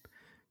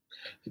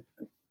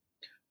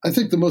 I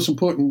think, the most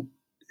important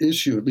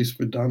issue, at least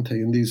for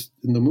Dante in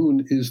the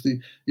Moon, is the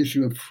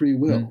issue of free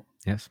will.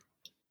 Yes.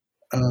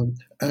 And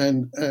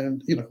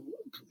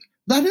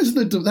that is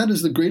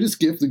the greatest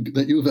gift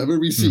that you have ever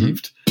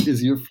received,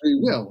 is your free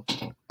will.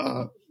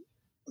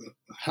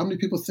 How many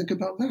people think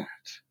about that?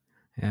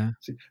 Yeah.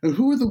 See, and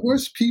who are the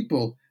worst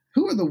people?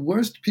 Who are the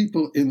worst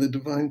people in the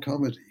Divine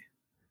Comedy?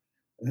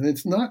 And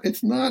it's not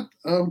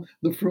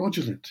the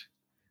fraudulent.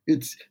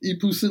 It's I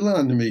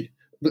pusillanimi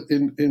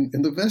in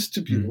the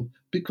vestibule,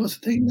 because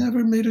they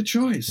never made a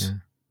choice. Yeah.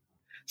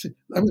 See,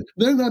 I mean,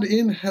 they're not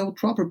in hell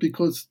proper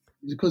because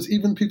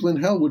even people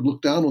in hell would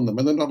look down on them,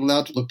 and they're not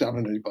allowed to look down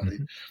on anybody.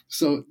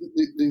 So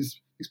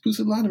these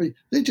pusillanimi,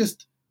 they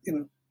just,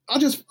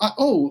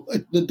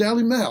 the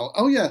Daily Mail.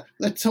 Oh yeah,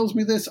 that tells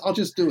me this. I'll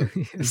just do it.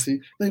 Yes. You see,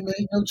 they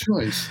made no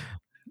choice.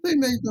 They're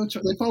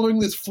following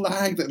this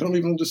flag that they don't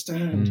even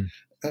understand.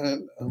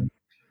 And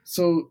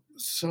so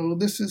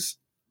this is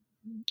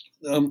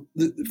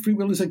the free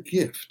will is a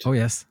gift. Oh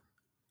yes,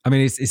 I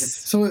mean it's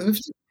so if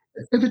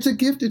it's a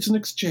gift, it's an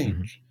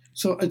exchange.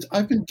 So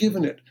I've been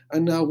given it,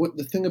 and now what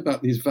the thing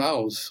about these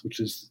vows, which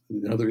is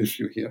the other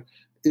issue here,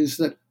 is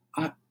that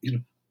I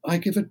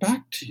give it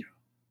back to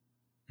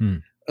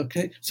you.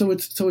 Okay, so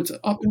it's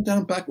up and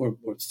down, back, or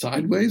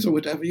sideways, or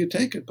whatever you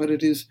take it, but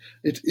it is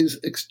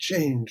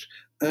exchange,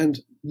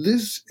 and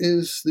this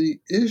is the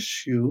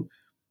issue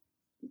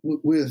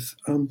with.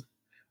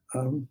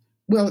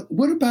 Well,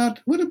 what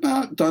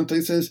about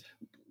Dante says?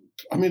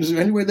 I mean, is there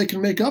any way they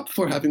can make up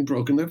for having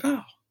broken their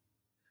vow?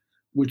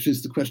 Which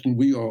is the question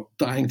we are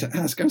dying to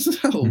ask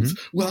ourselves.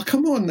 Well,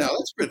 come on now,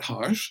 that's a bit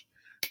harsh.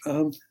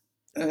 And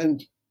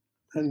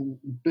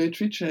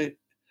Beatrice.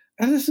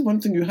 And this is one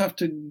thing you have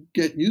to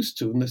get used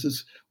to, and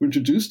we're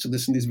introduced to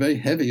this in these very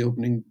heavy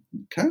opening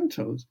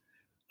cantos,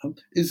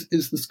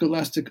 is the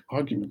scholastic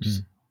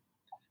arguments.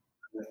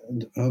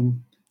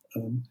 And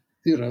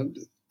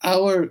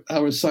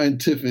our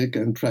scientific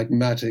and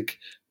pragmatic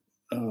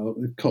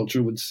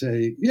culture would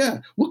say, yeah,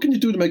 what can you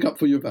do to make up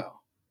for your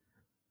vow?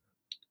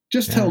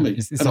 Just tell me,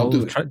 and I'll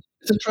do it.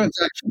 It's a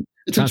transaction.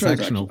 It's a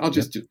transaction. I'll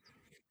just do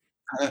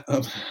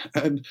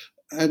it.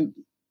 And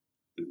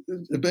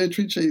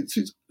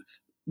Beatrice,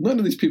 none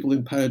of these people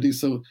in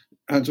Paradiso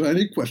answer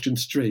any question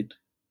straight.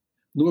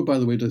 Nor, by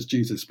the way, does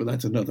Jesus, but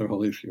that's another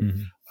whole issue.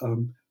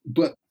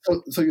 But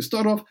so you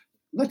start off,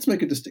 let's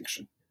make a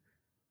distinction.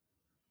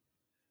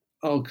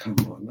 Oh, come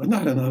on.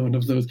 Not another one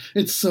of those.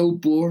 It's so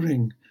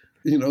boring.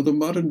 The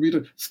modern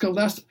reader,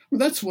 scholastic,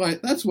 that's why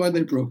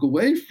they broke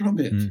away from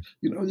it.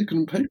 You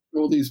can picture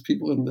all these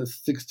people in the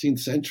 16th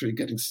century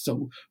getting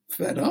so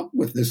fed up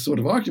with this sort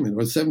of argument,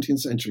 or 17th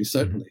century,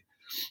 certainly.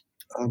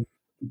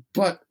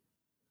 But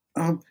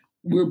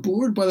we're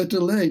bored by the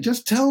delay.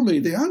 Just tell me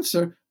the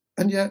answer.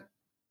 And yet,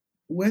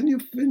 when you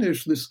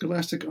finish this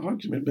scholastic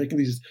argument, making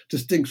these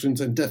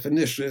distinctions and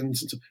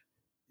definitions,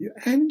 you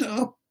end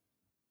up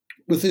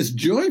with this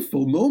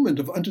joyful moment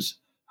of I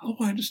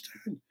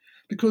understand.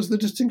 Because the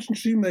distinction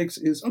she makes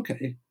is,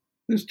 okay,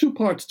 there's two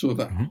parts to a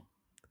vow.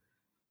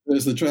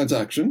 There's the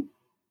transaction,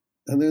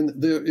 and then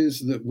there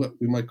is what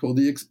we might call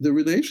the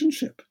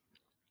relationship.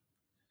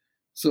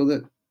 So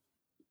that,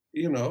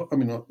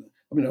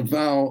 a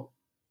vow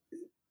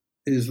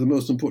is the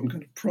most important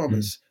kind of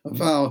promise. A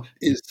vow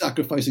is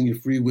sacrificing your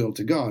free will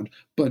to God.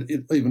 But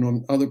even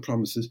on other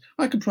promises,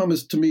 I could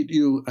promise to meet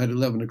you at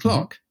 11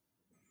 o'clock,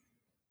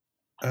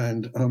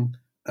 and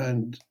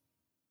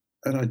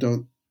I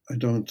don't,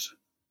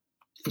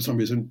 for some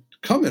reason,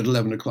 come at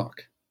 11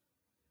 o'clock.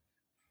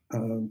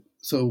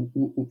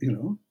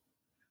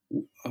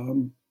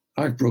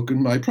 I've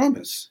broken my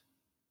promise.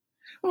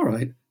 All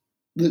right.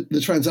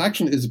 The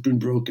transaction has been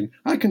broken.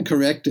 I can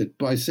correct it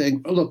by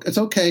saying, oh, look, it's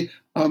okay,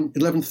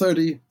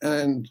 11:30,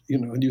 and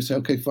you say,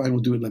 okay, fine, we'll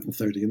do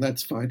 11:30, and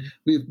that's fine.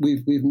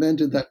 We've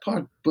mended that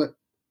part, but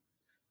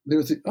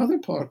there's the other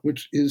part,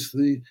 which is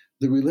the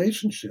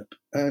relationship.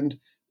 And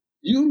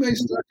you may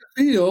start to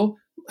feel,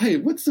 hey,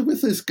 what's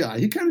with this guy?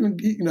 He can't even,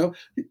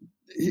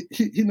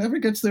 he never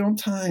gets there on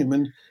time,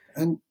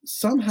 and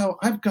somehow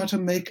I've got to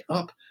make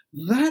up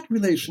that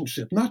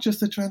relationship, not just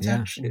the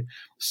transaction,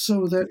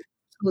 so that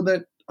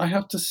I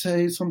have to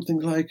say something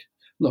like,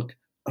 look,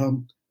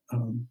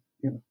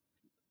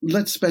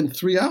 let's spend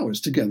 3 hours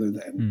together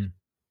then.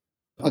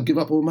 I'll give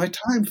up all my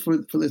time for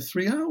the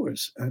 3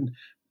 hours,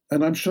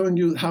 and I'm showing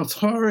you how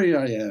sorry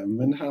I am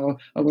and how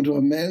I want to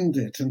amend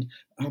it.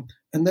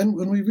 And then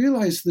when we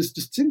realize this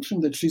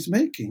distinction that she's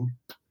making,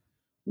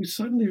 we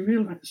suddenly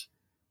realize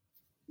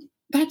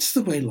that's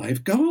the way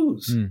life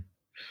goes. Mm.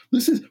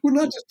 We're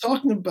not just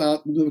talking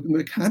about the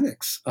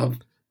mechanics of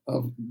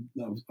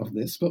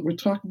this, but we're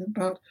talking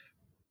about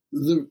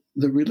the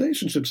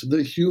relationships,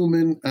 the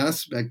human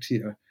aspect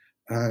here.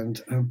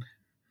 And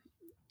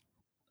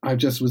I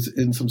just was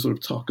in some sort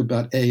of talk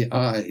about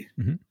AI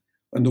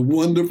and the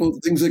wonderful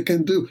things it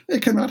can do.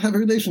 It cannot have a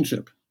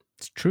relationship.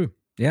 It's true.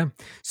 Yeah.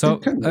 So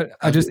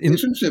I just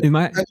in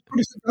my that's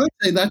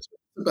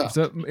about.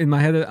 So in my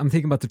head, I'm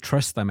thinking about the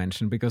trust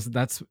dimension, because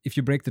that's, if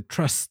you break the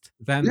trust,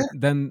 then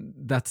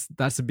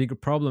that's a bigger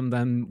problem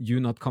than you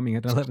not coming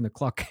at 11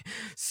 o'clock.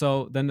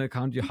 So then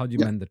how do you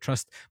mend the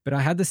trust? But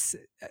I had this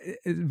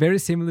very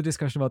similar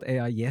discussion about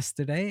AI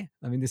yesterday.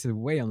 I mean, this is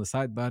way on the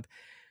side, but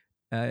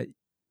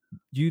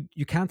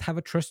you can't have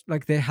a trust.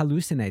 Like, they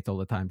hallucinate all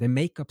the time. They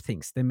make up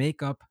things. I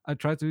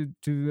try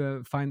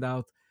to find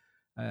out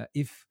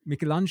if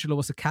Michelangelo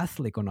was a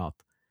Catholic or not.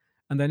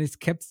 And then it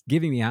kept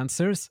giving me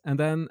answers. And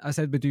then I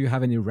said, but do you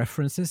have any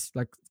references,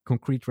 like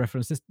concrete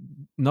references?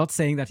 Not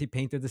saying that he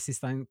painted the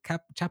Sistine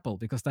Chapel,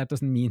 because that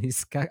doesn't mean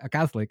he's a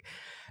Catholic.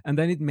 And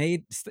then it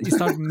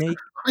started making...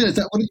 Is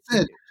that what it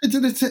said?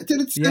 Did it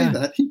say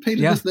that? He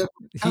painted this there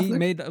for Catholic? He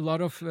made a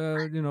lot of,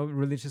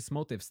 religious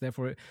motives.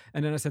 Therefore,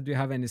 and then I said, do you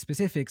have any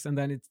specifics? And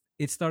then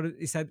it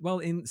said, well,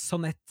 in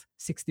Sonnet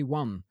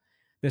 61,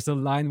 there's a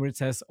line where it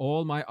says,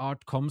 all my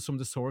art comes from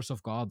the source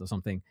of God, or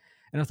something.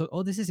 And I thought,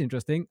 oh, this is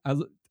interesting. I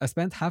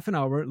spent half an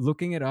hour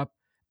looking it up,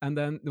 and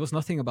then there was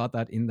nothing about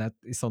that in that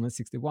Sonnet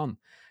 61.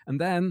 And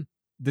then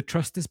the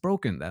trust is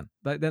broken then.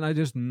 Then I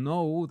just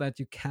know that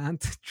you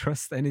can't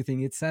trust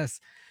anything it says.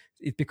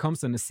 It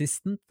becomes an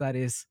assistant that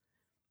is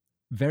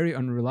very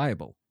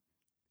unreliable.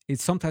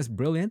 It's sometimes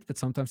brilliant, but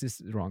sometimes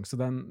it's wrong. So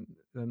then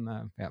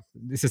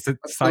this is a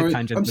side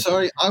tangent. I'm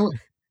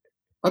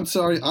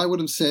sorry. I would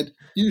have said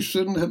you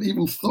shouldn't have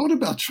even thought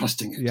about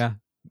trusting it. Yeah,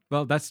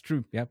 well, that's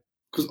true. Yeah,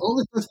 because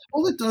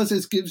all it does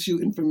is gives you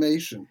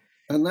information,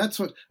 and that's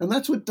what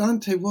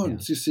Dante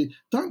wants. Yeah. You see,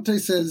 Dante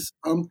says,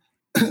 "I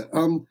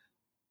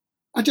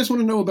just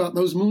want to know about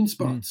those moon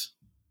spots."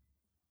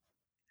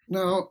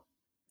 Now,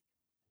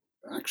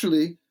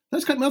 actually,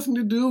 that's got nothing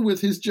to do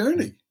with his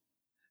journey.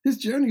 His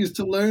journey is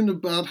to learn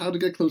about how to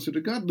get closer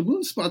to God. The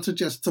moon spots are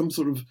just some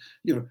sort of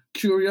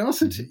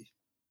curiosity,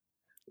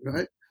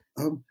 right?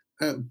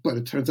 But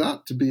it turns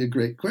out to be a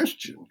great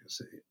question, you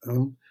see.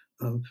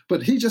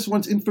 But he just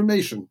wants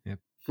information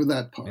for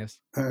that part, yes.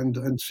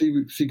 and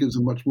she gives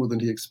him much more than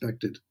he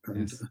expected.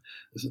 And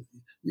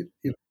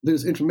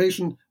there's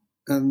information,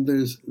 and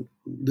there's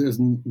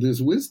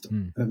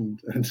wisdom,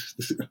 and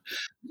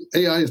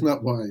AI is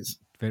not wise.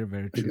 Very,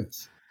 very true. I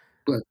guess.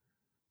 But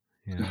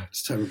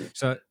it's terrible.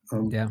 So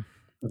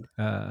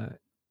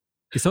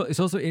it's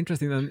also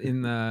interesting that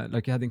in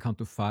like you had in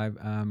Canto 5.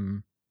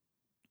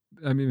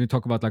 I mean, we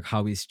talk about like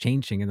how he's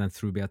changing, and then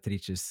through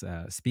Beatrice's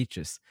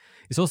speeches.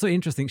 It's also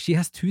interesting. She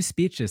has 2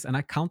 speeches, and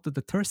I counted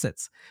the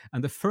tercets.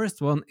 And the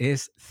first one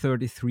is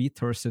 33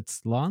 tercets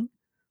long,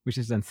 which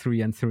is then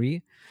 3 and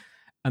 3.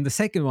 And the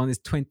second one is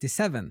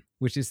 27,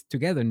 which is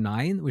together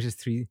 9, which is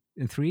 3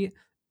 and 3.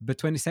 But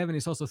 27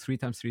 is also 3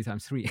 times 3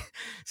 times 3.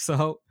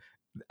 So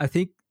I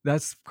think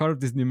that's part of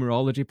this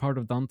numerology part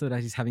of Dante,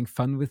 that he's having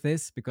fun with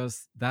this,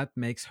 because that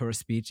makes her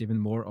speech even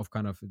more of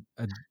kind of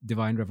a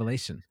divine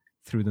revelation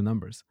through the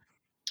numbers.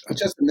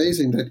 It's just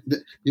amazing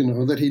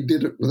that he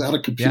did it without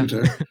a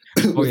computer,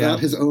 without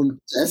his own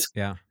desk.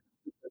 Yeah,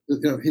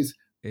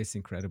 it's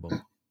incredible.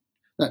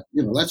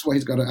 That's why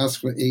he's got to ask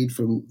for aid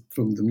from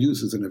the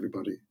muses and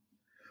everybody.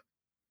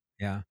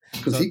 Yeah,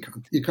 because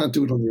you can't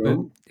do it on your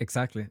own.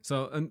 Exactly.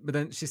 So, but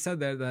then she said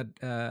there that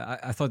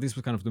I thought this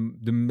was kind of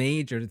the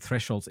major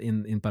thresholds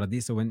in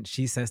Paradiso, when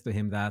she says to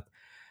him that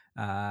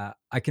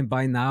I can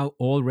by now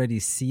already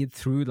see it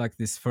through like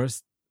this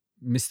first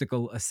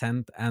mystical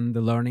ascent and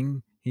the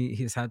learning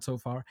he's had so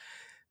far,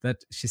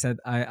 that she said,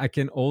 I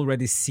can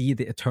already see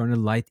the eternal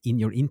light in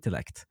your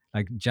intellect,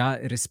 like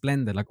già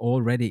risplende, like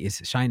already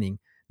is shining,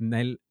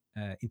 nel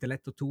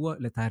intelletto tuo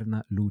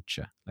l'eterna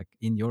luce, like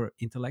in your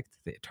intellect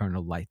the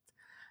eternal light.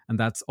 And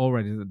that's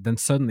already, then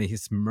suddenly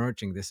he's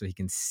merging this so he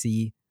can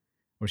see,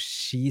 or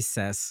she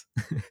says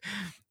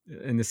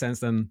in the sense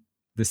then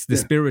the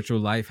spiritual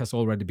life has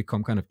already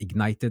become kind of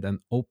ignited and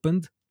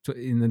opened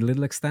in a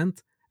little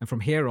extent, and from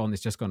here on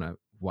it's just going to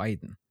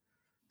widen.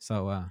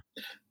 So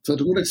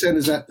to what extent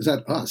is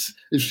that us?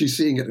 Is she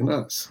seeing it in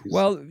us?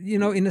 Well,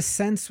 in a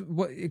sense,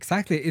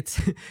 exactly.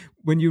 It's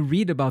when you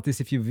read about this,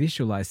 if you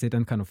visualize it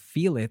and kind of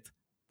feel it,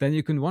 then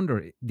you can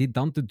wonder, did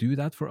Dante do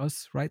that for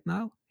us right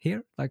now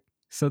here? Like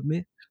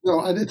suddenly?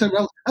 No,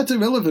 that's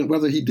irrelevant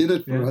whether he did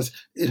it for us.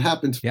 It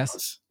happened for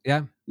us.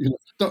 Yeah.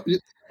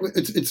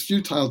 It's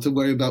futile to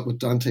worry about what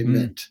Dante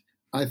meant.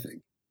 I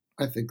think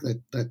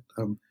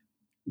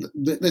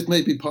that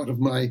may be part of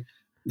my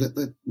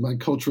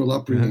cultural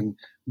upbringing,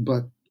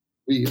 but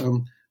we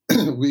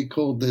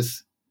called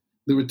this.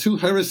 There were 2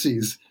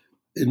 heresies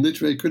in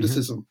literary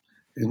criticism.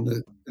 in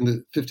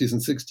the 50s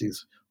and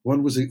 60s.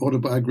 One was the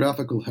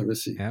autobiographical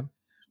heresy, Yeah.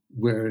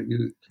 where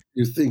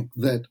you think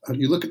that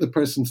you look at the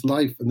person's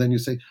life and then you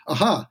say,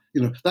 aha,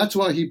 that's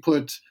why he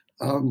put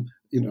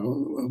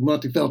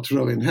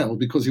Montefeltro in hell,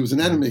 because he was an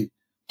Yeah. enemy.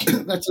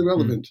 That's Mm.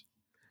 irrelevant.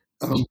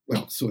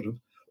 Well, sort of.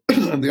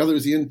 And the other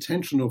is the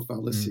intentional Mm.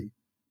 fallacy,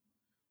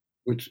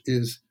 which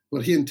is,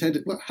 well, he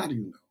intended. Well, how do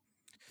you know?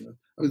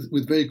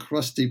 With very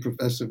crusty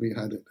professor we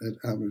had at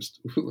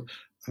Amherst,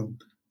 um,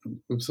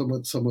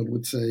 someone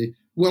would say,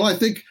 "Well, I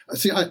think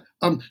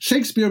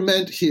Shakespeare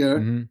meant here,"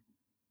 Mhm.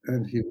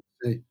 and he would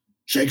say,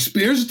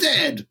 "Shakespeare's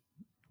dead."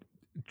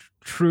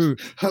 True.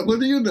 What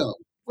do you know?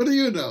 What do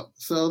you know?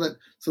 So that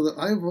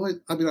I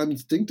avoid. I mean, I'm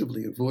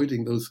instinctively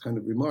avoiding those kind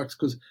of remarks,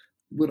 because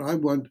what I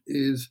want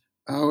is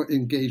our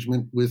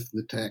engagement with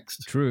the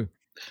text. True.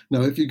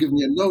 Now, if you give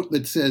me a note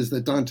that says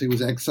that Dante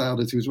was exiled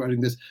as he was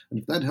writing this, and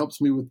if that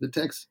helps me with the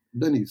text,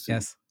 benissimo.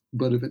 Yes.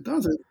 But if it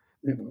doesn't,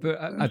 But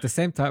at the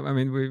same time, I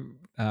mean,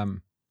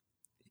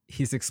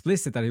 he's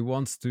explicit that he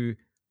wants to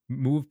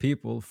move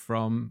people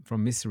from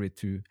misery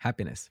to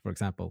happiness, for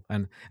example.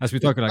 And as we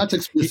yeah, talk, like that's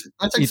explicit.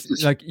 That's it's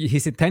explicit. like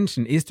his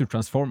intention is to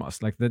transform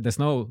us. Like there's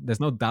no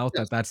doubt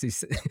Yes. that that's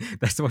his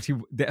that's what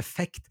the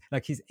effect.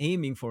 Like he's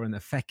aiming for an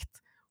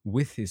effect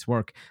with his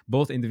work,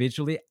 both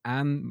individually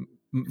and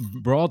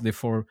broadly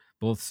for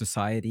both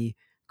society,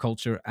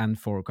 culture, and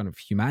for kind of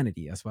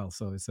humanity as well.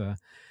 So it's a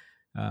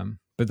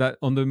but that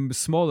on the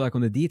small, like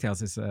on the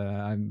details, is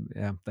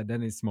yeah, that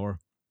then it's more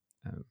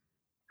uh,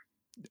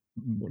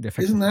 the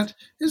effect Isn't of it. that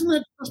isn't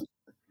that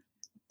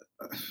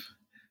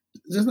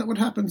isn't that what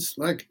happens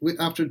like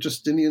after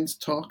Justinian's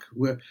talk,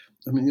 where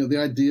I mean, the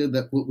idea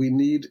that what we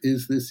need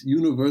is this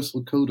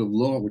universal code of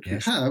law, which we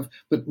Yes. have,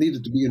 but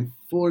needed to be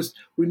enforced.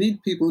 We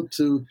need people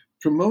to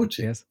promote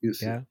it, Yes. you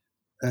see, Yeah.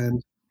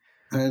 and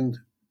and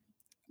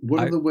one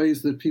of I the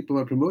ways that people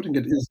are promoting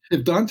it is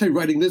if Dante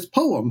writing this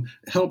poem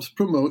helps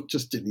promote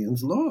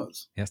Justinian's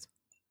laws. Yes.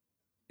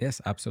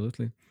 Yes.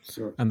 Absolutely.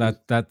 So And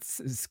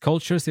that's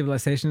culture,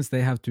 civilizations,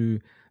 they have to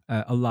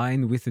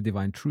align with the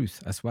divine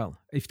truth as well.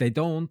 If they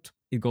don't,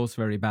 it goes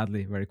very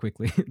badly very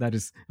quickly. That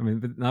is, I mean,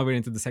 but now we're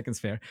into the second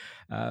sphere.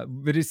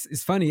 But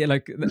it's funny,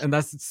 like, and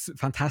that's a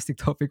fantastic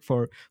topic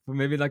for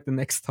maybe like the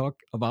next talk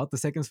about the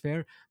second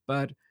sphere.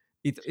 But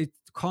it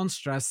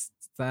contrasts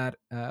that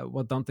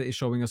what Dante is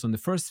showing us on the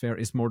first sphere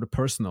is more the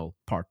personal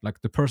part,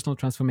 like the personal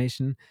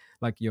transformation,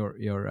 like your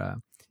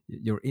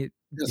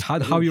yes, how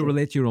very you true.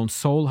 relate to your own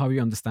soul, how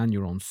you understand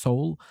your own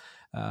soul,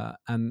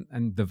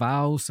 and the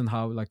vows, and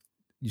how like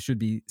you should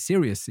be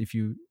serious if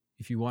you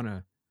want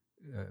to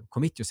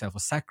commit yourself or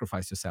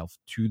sacrifice yourself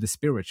to the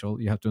spiritual.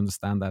 You have to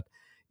understand that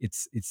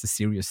it's a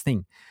serious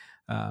thing.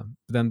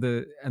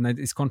 Then and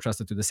it's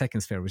contrasted to the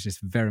second sphere, which is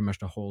very much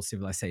the whole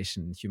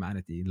civilization,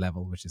 humanity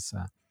level, which is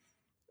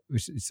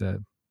a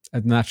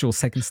natural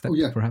second Oh step,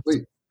 yeah, perhaps.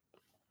 wait.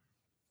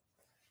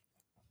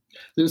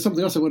 There's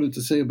something else I wanted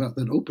to say about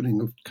that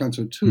opening of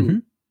Canto Mm-hmm.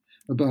 2,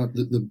 about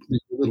the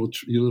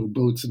your little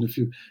boats, and if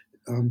you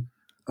um,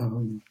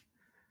 um,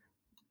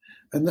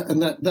 and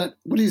that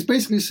what he's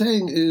basically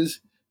saying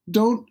is,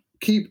 don't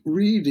keep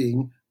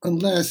reading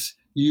unless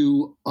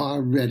you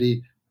are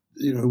ready,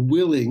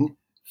 willing,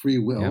 free Yeah.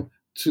 will,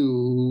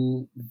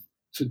 to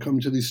come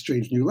to these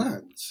strange new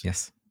lands.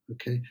 Yes.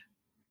 Okay.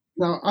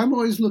 Now, I'm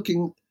always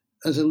looking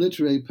as a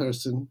literary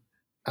person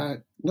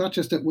at not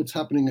just at what's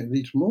happening at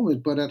each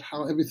moment, but at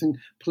how everything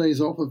plays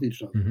off of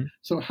each other. Mm-hmm.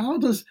 So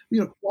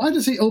why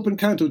does he open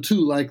Canto 2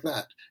 like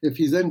that if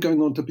he's then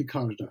going on to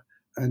Picarda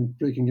and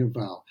breaking your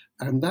vow?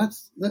 And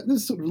that's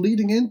sort of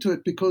leading into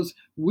it, because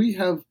we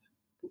have,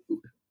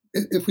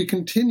 if we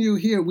continue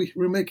here,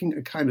 we're making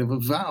a kind of a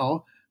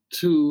vow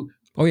to,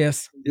 Oh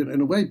yes.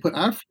 in a way, put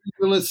our free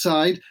will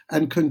aside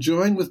and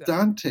conjoin with I,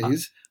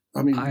 Dante's.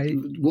 I mean, I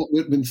what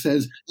Whitman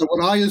says, that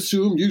what I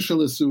assume, you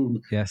shall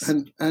assume. yes.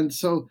 And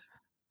so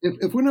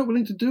if we're not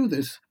willing to do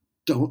this,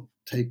 don't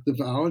take the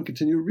vow and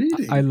continue I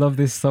reading. love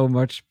this so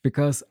much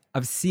because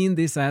I've seen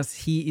this as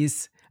he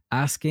is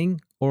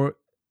asking or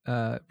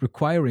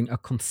requiring a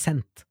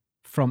consent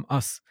from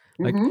us.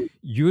 Like Mm-hmm.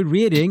 you're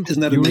reading,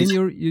 Isn't that you're in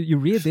amazing? you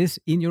read this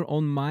in your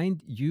own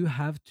mind. You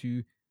have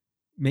to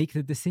make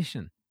the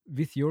decision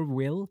with your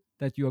will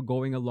that you are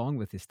going along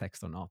with this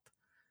text or not.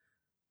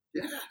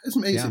 Yeah, it's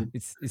Yeah, amazing.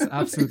 it's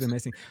absolutely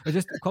amazing.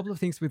 Just a couple of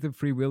things with the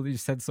free will. You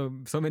said so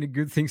many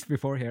good things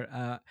before here.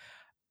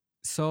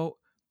 So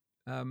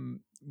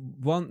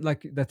one,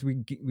 like that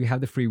we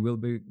have the free will,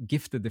 we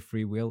gifted the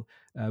free will.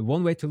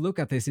 One way to look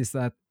at this is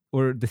that,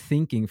 or the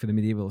thinking for the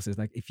medievals is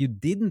like, if you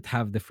didn't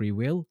have the free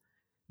will,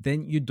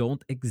 then you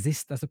don't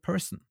exist as a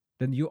person,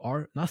 then you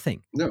are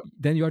nothing, No.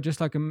 then you are just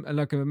like a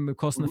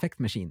cause and Mhm. effect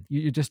machine.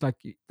 You're just like,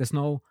 there's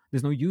no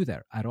you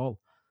there at all.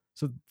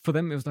 So for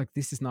them it was like,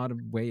 this is not a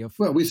way of,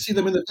 Well, we see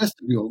them in the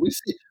vestibule. We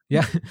see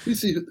yeah. we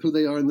see who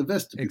they are in the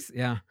vestibule.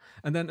 Yeah.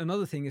 And then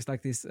another thing is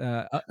like this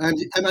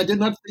And I did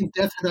not think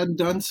death had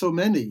undone so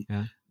many.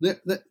 yeah.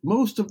 That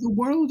most of the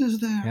world is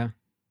there. Yeah.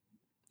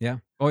 Yeah.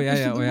 Oh yeah, Most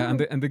yeah, of oh the yeah.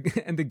 And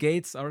world. the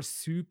gates are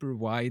super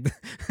wide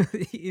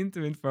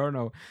into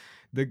Inferno.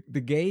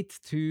 The gate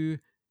to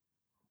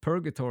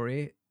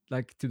purgatory,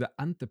 like to the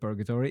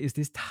ante-purgatory, is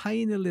this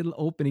tiny little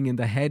opening in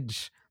the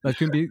hedge that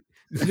can be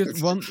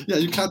just one Yeah,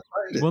 you can't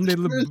find it. one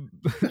little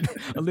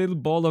a little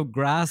ball of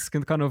grass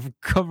can kind of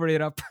cover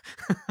it up.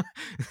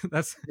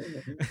 That's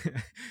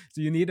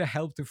so you need a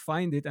help to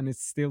find it, and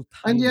it's still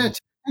And tiny.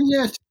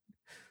 yet,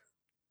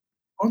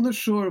 on the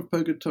shore of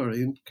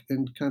Purgatory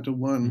in Canto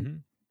 1, Mm-hmm.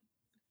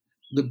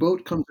 the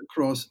boat comes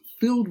across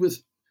filled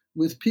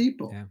with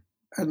people, Yeah.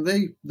 and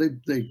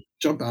they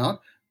jump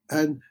out,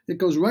 and it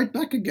goes right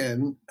back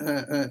again.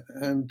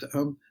 And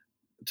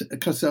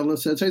Casella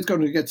says, "Hey, it's going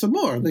to get some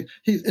more."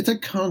 It's a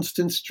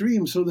constant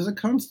stream, so there's a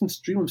constant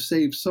stream of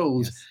saved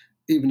souls, Yes.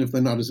 even if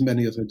they're not as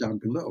many as are down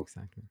below.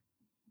 Exactly.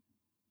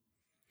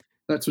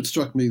 That's what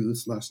struck me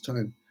this last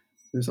time.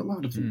 There's a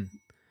lot of them.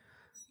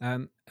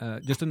 And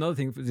just another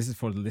thing, this is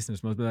for the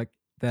listeners, but like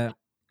that,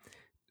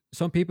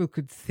 some people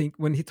could think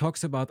when he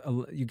talks about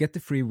you get the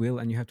free will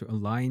and you have to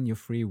align your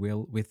free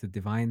will with the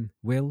divine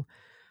will.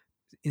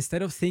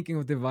 Instead of thinking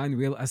of divine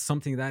will as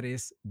something that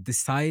is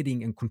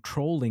deciding and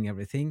controlling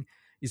everything,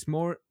 is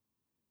more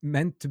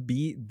meant to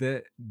be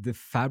the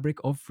fabric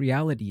of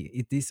reality.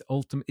 It is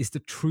ultimate, is the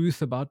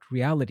truth about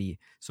reality.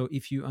 So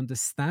if you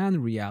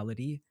understand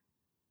reality,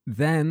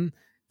 then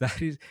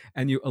that is,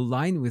 and you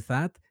align with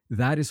that,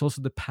 that is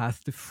also the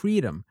path to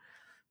freedom.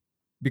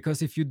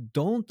 Because if you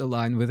don't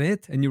align with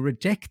it and you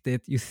reject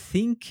it,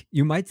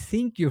 you might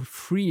think you're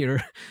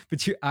freer,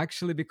 but you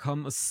actually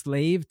become a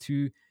slave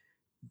to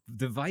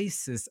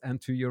devices and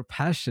to your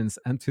passions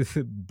and to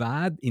the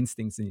bad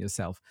instincts in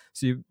yourself.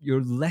 So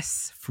you're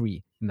less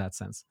free in that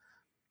sense.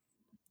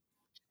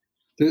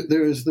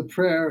 There is the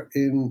prayer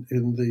in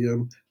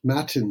the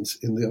Matins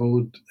in the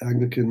old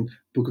Anglican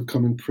Book of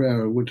Common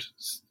Prayer, which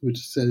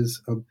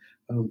says,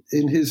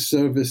 "In His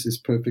service is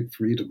perfect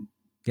freedom."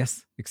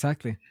 Yes,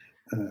 exactly.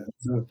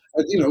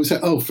 Say,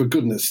 "Oh, for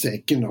goodness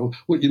sake,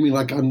 what you mean?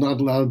 Like I'm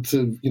not allowed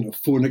to,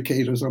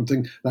 fornicate or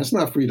something? That's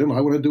not freedom. I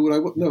want to do what I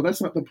want." No,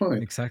 that's not the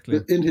point. Exactly.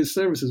 In His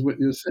service is what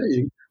you're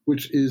saying,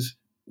 which is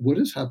what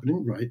is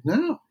happening right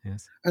now,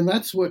 Yes. and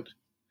that's what.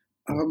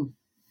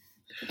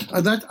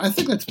 I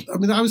think that's. I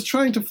mean, I was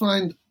trying to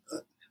find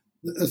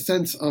a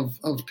sense of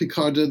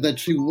Picarda that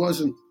she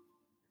wasn't.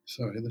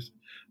 Sorry,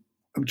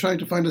 I'm trying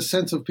to find a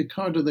sense of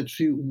Picarda that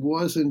she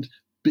wasn't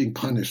being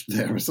punished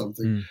there or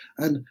something.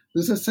 And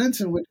there's a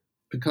sense in which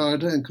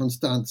Picarda and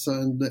Constanza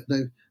and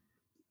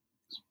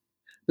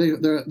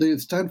they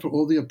stand for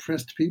all the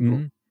oppressed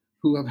people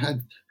who have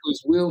had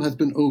whose will has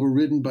been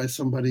overridden by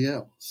somebody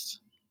else.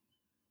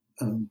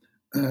 And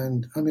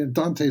I mean,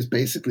 Dante's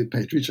basically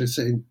Beatrice is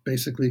saying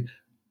basically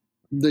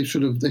they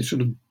should have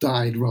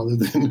died rather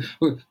than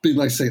be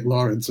like St.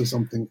 Lawrence or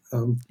something.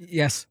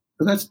 Yes.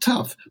 And that's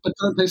tough, but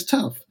Dante's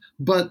tough.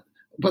 But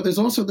there's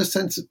also the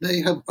sense that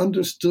they have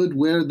understood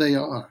where they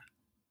are.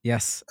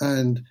 Yes.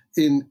 And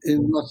in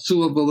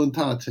sua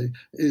voluntate,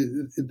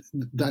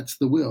 that's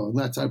the will, and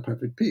that's our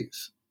perfect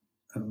peace.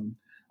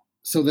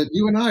 So that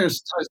you and I are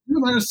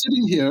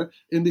sitting here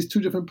in these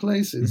two different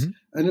places,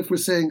 and if we're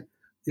saying,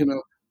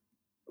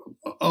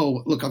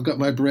 oh, look, I've got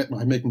my bread.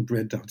 I'm making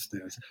bread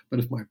downstairs. But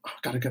if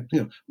gotta get,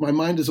 my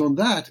mind is on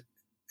that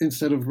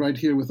instead of right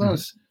here with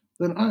us,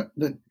 then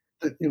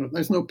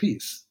there's no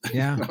peace.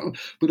 Yeah.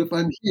 But if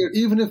I'm here,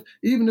 even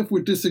if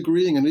we're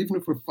disagreeing and even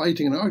if we're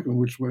fighting and arguing,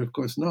 which we're of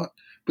course not,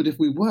 but if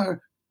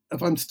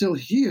I'm still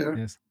here,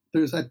 yes.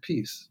 There's that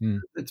peace.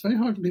 It's very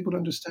hard for people to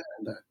understand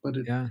that, but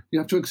you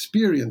have to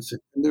experience it.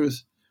 And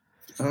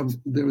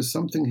there is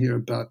something here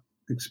about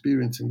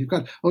experiencing. You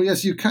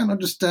can't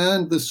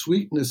understand the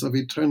sweetness of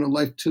eternal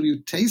life till you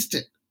taste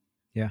it.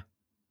 Yeah,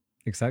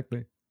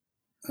 exactly.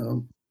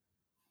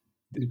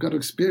 You've got to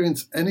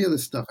experience any of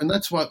this stuff, and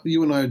that's what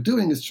you and I are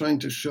doing, is trying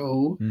to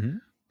show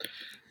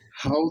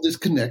how this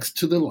connects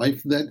to the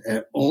life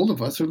that all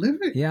of us are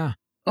living. Yeah.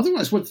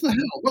 Otherwise, what's the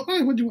hell?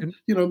 Why would you?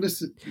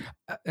 This.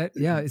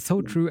 Yeah, it's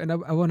so true, and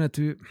I wanted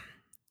to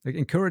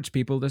encourage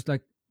people. There's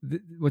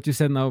what you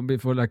said now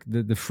before, like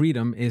the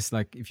freedom is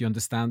like if you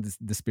understand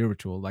the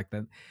spiritual, like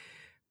that.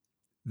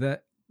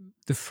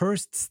 The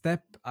first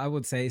step I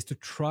would say is to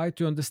try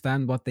to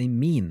understand what they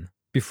mean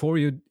before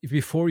you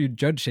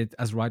judge it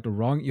as right or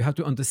wrong. You have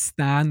to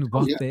understand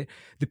what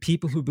the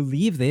people who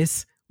believe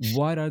this,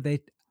 what are they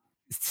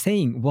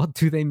saying, what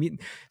do they mean.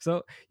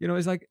 So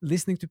it's like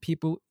listening to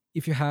people.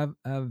 If you have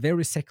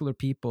very secular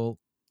people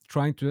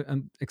trying to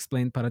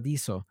explain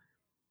Paradiso,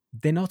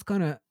 they're not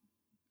gonna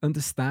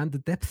understand the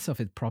depths of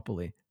it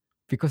properly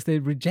because they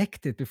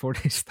reject it before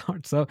they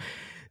start. So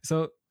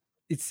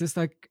it's just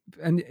like,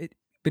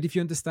 but if you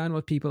understand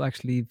what people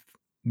actually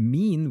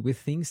mean with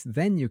things,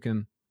 then you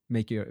can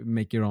make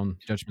your own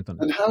judgment on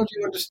it. And how do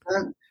you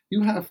understand?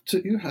 You have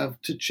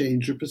to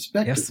change your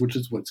perspective, which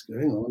is what's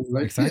going on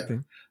right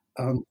here.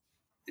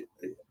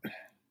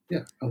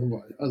 Yeah.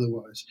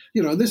 Otherwise,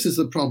 this is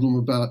the problem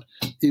about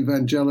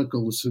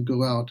evangelicals who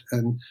go out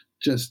and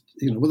just,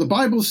 the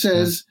Bible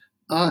says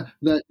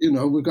that,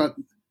 we've got.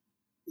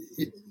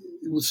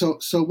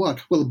 So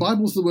what? Well, the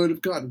Bible's the Word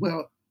of God.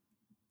 Well,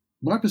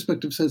 my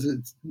perspective says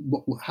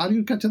how do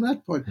you get to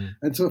that point?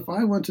 And so if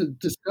I want to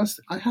discuss,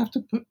 I have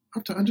to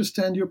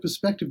understand your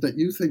perspective, that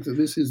you think that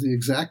this is the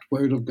exact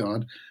word of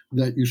God,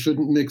 that you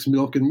shouldn't mix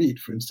milk and meat,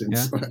 for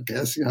instance. Yeah. I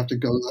guess you have to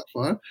go that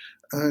far.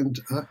 And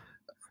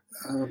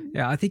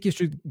I think you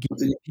should give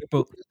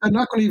people. they're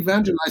not going to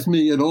evangelize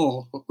me at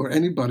all, or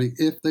anybody,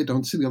 if they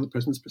don't see the other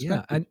person's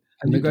perspective. Yeah,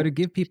 and you got to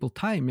give people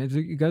time.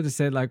 You got to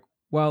say like,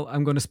 well,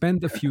 I'm going to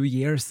spend a few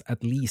years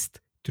at least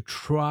to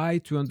try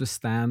to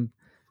understand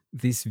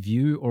this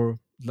view, or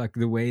like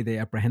the way they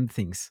apprehend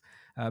things,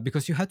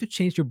 because you had to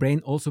change your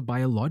brain also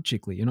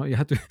biologically. You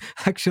had to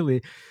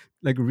actually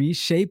like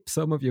reshape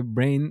some of your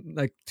brain,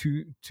 like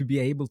to be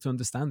able to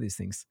understand these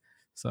things.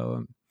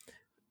 So,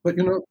 but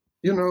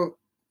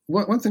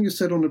one thing you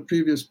said on the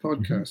previous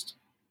podcast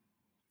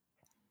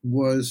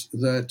was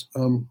that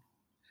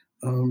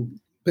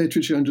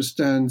Beatrice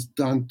understands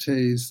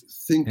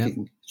Dante's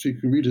thinking. Yeah. She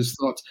can read his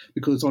thoughts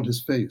because it's on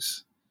his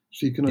face.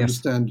 She can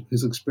understand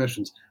his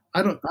expressions.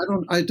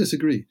 I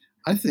disagree.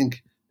 I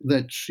think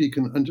that she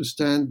can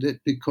understand it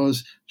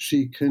because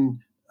she can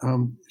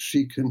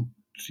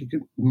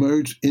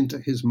merge into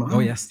his mind. Oh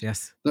yes.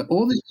 That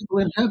all these people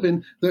in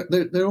heaven,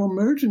 they're all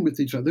merging with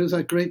each other. There's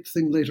that great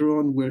thing later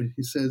on where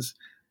he says,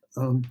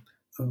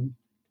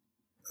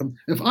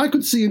 if I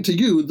could see into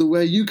you the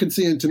way you can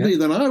see into me,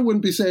 then I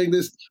wouldn't be saying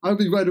this. I'd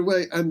be right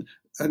away. And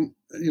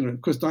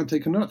of course, Dante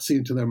cannot see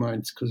into their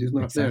minds because he's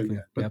not there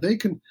yet. But they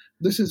can.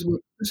 This is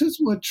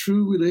what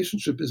true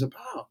relationship is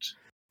about.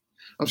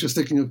 I was just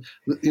thinking of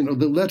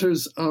the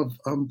letters of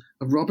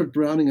Robert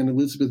Browning and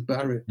Elizabeth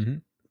Barrett,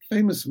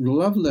 famous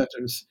love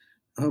letters,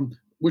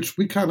 which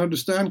we can't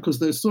understand because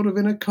they're sort of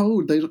in a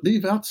code. They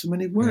leave out so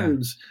many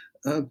words.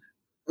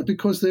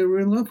 Because they were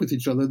in love with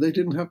each other, they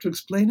didn't have to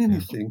explain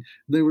anything.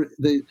 They were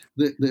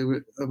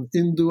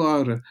in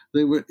duara.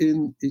 They were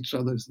in each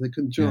other's. They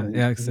could join.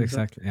 Yeah,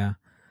 exactly. Yeah,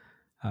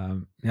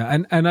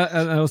 and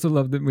I also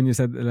loved it when you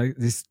said like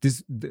this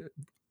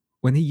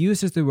when he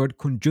uses the word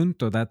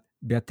conjunto, that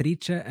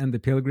Beatrice and the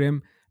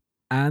pilgrim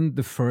and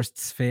the first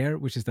sphere,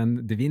 which is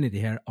then divinity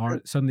here,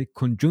 are suddenly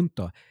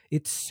conjunto.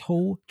 It's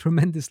so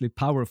tremendously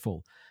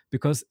powerful,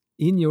 because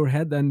in your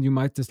head then you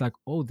might just like,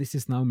 oh, this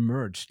is now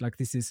merged. Like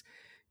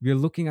we're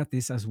looking at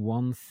this as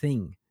one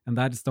thing. And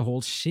that is the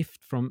whole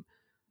shift from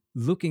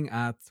looking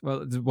at,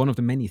 well, one of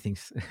the many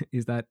things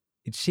is that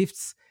it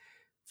shifts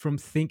from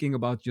thinking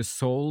about your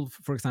soul,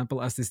 for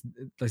example, as this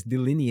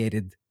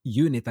delineated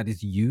unit that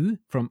is you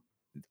from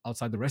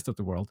outside the rest of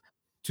the world,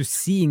 to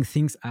seeing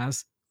things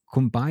as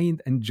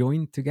combined and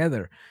joined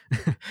together.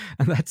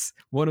 And that's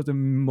one of the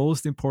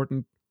most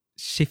important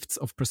shifts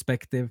of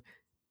perspective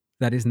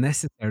that is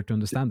necessary to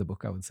understand the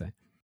book, I would say.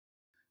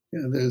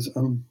 Yeah, there's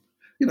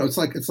it's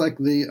like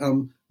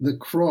the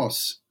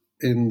cross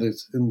in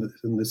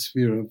the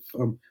sphere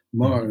of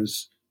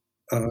Mars.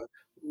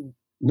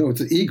 No,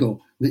 it's the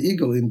eagle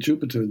in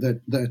Jupiter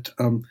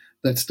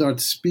that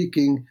starts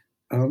speaking.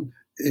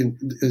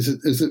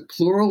 Is it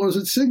plural or is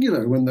it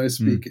singular when they're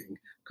speaking?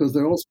 Because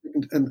they're all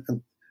speaking, and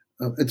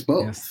it's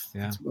both. Yes,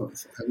 yeah. It's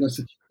both.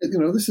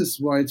 And this is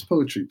why it's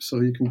poetry,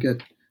 so you can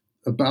get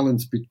a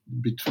balance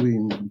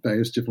between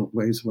various different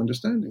ways of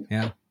understanding it.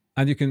 Yeah,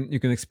 and you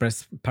can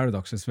express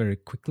paradoxes very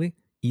quickly,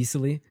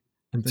 easily.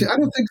 See, I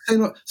don't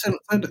think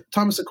St.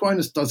 Thomas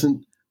Aquinas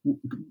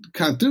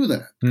can't do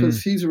that,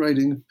 because he's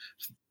writing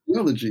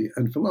theology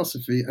and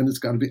philosophy, and it's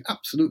got to be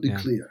absolutely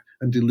clear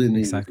and delineated.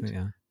 Exactly.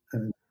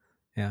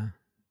 Yeah.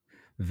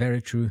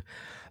 Very true.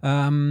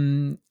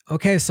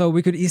 Okay, so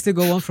we could easily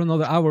go on for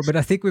another hour, but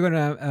I think we're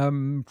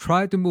gonna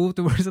try to move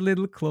towards a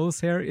little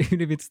close here,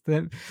 even if it's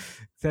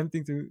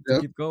tempting to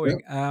keep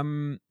going. Yeah.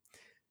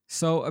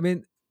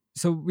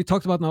 So we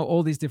talked about now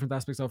all these different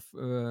aspects of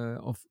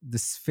the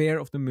sphere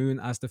of the moon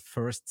as the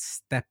first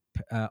step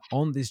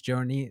on this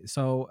journey.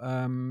 So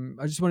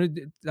I just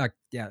wanted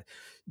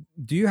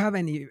do you have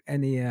any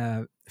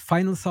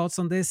final thoughts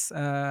on this?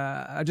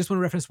 I just want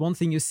to reference one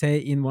thing you say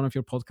in one of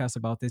your podcasts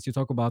about this. You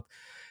talk about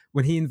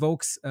when he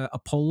invokes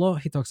Apollo,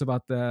 he talks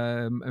about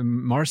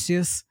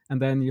Marsyas,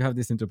 and then you have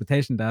this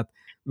interpretation that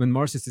when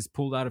Marsyas is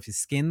pulled out of his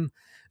skin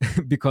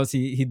because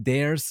he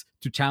dares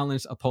to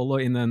challenge Apollo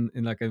in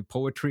like a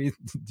poetry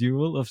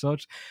duel of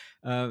such,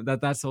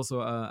 that's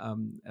also a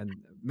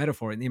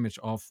metaphor, an image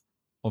of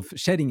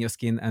shedding your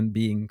skin and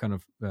being kind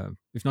of,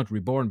 if not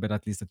reborn, but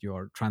at least that you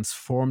are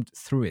transformed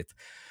through it.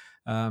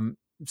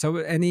 So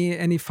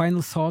any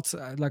final thoughts,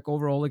 like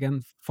overall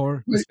again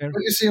for this fair?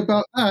 What you see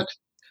about that?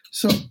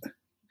 So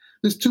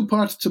there's two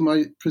parts to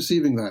my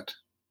perceiving that.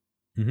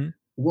 Mm-hmm.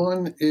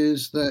 One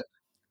is that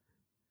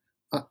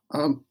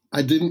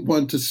I didn't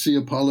want to see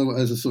Apollo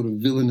as a sort of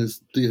villainous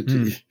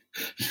deity,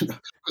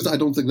 because I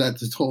don't think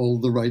that's at all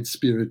the right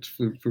spirit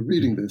for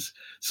reading this.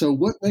 So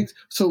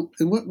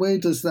in what way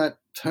does that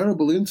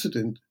terrible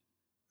incident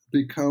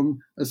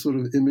become a sort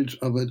of image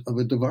of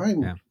a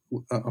divine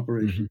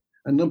operation?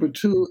 And number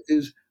two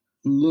is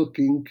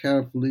looking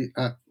carefully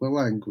at the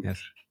language.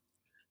 Yes.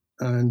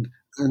 And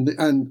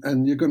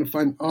you're going to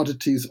find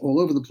oddities all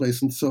over the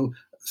place. And so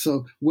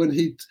when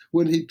he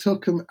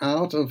took him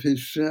out of his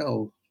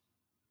shell,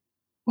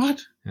 what?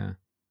 Yeah.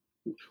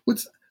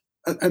 What's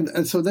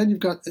and so then you've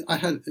got I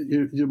had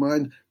your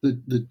mind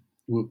the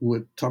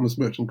what Thomas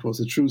Merton calls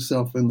the true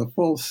self and the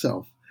false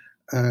self,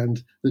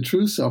 and the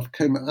true self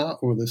came out,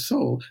 or the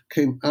soul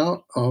came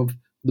out of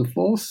the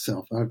false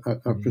self, our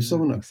Yeah,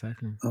 persona.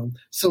 exactly.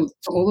 So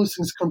all those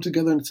things come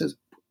together, and it says,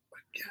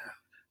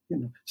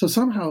 yeah, So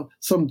somehow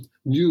some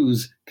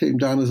news came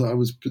down as I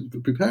was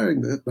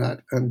preparing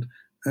that,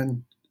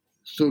 and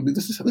showed me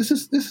this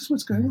is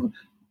what's going on.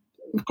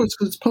 Of course,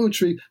 because it's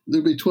poetry,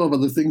 there'd be 12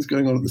 other things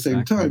going on at the same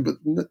Exactly. time,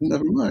 but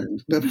never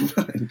mind.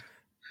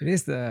 It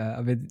is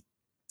a bit.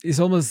 It's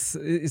almost.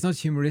 It's not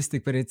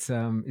humoristic, but it's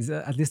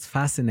at least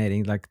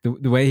fascinating. Like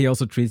the way he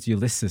also treats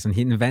Ulysses, and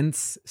he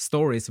invents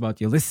stories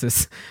about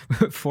Ulysses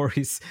for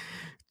his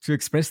to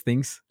express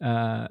things,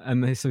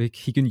 and so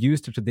he can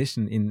use the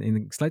tradition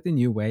in a slightly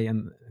new way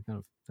and kind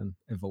of and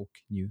evoke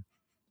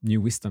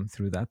new wisdom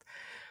through that.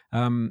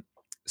 Um,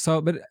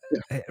 so, but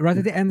right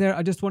at the end there,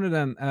 I just wanted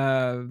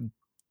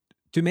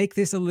to make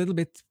this a little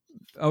bit.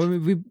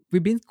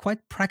 We've been quite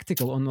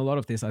practical on a lot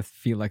of this. I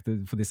feel like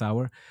for this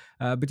hour,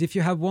 but if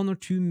you have one or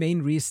two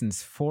main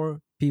reasons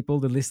for people,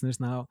 the listeners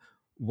now,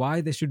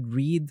 why they should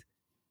read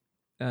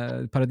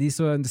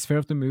Paradiso and the Sphere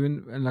of the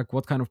Moon, and like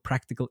what kind of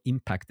practical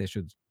impact they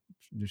should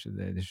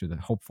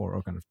hope for,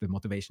 or kind of the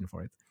motivation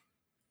for it.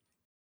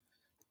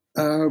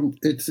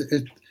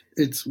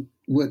 It's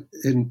what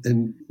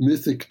in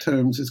mythic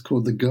terms is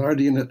called the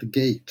guardian at the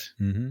gate,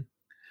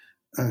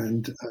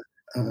 and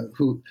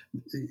who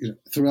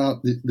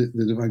throughout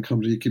the Divine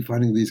Comedy you keep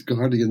finding these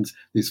guardians,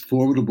 these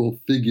formidable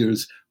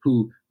figures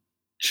who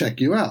check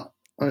you out.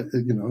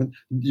 And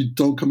you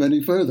don't come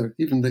any further.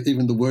 Even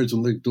the words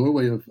on the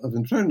doorway of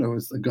Inferno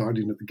is the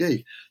guardian at the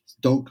gate.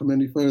 Don't come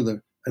any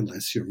further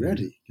unless you're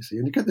ready. You see,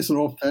 and you get this in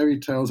all fairy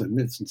tales and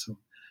myths and so on.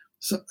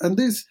 So, and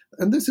this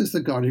is the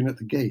guardian at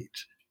the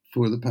gate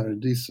for the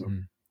Paradiso.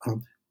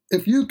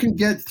 If you can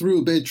get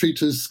through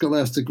Beatrice's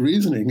scholastic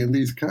reasoning in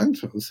these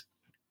cantos,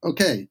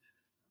 okay,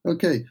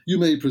 you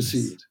may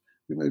proceed. Yes.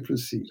 You may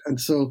proceed.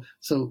 And so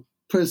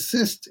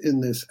persist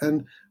in this.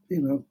 And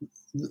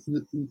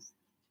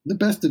the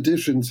best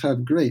editions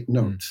have great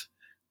notes,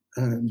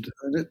 and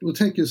it will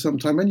take you some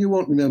time, and you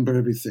won't remember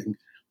everything.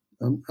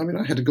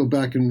 I had to go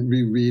back and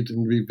reread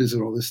and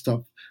revisit all this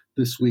stuff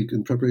this week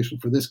in preparation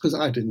for this, because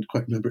I didn't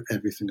quite remember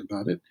everything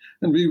about it.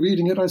 And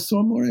rereading it, I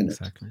saw more in it.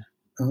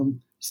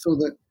 So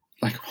that,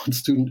 like one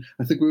student,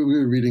 I think we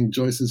were reading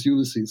Joyce's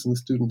Ulysses, and the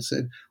student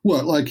said,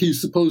 "What? Like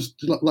he's supposed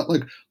to,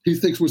 like he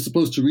thinks we're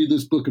supposed to read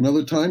this book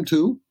another time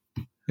too?"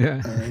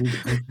 Yeah. And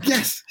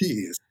yes, he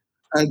is.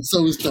 And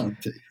so is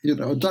Dante.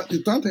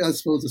 Dante, I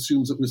suppose,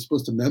 assumes that we're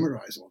supposed to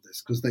memorize all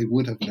this because they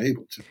would have been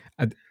able to.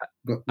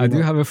 I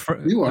do have a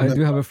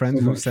friend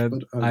who said,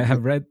 "I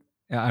read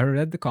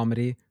the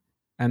comedy,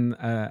 and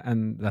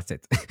that's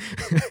it.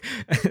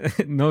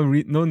 No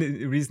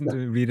reason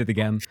to read it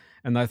again."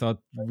 And I thought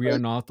we are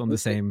not on the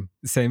same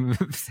same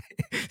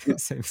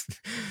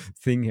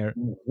thing here.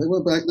 They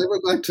were back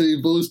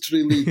to Vos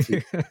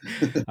Triliti.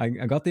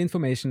 I got the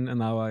information, and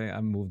now I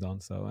moved on.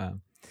 So.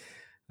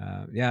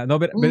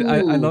 But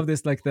I love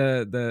this, like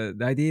the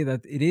idea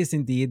that it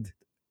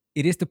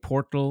is the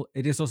portal.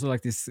 It is also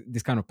like this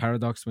kind of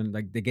paradox when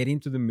like they get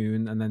into the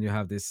moon, and then you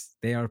have this,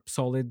 they are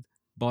solid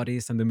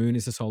bodies and the moon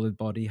is a solid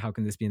body. How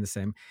can this be in the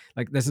same?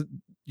 Like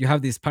you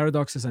have these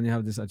paradoxes, and you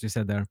have this, as you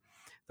said there,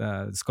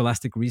 the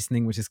scholastic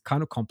reasoning, which is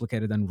kind of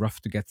complicated and rough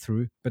to get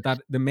through. But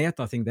that the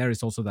meta thing there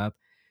is also that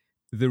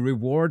the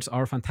rewards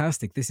are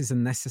fantastic. This is a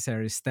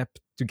necessary step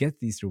to get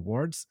these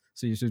rewards.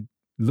 So you should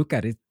look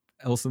at it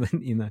also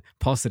then in a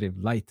positive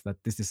light,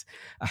 that this is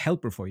a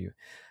helper for you.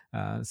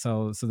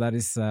 So that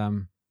is,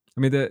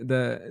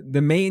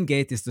 the main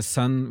gate is the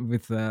sun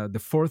with the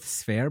fourth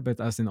sphere, but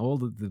as in all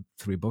the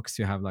three books,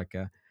 you have like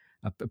a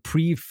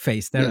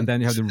preface there, and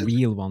then you have the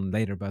real one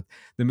later. But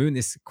the moon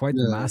is quite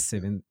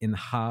massive in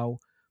how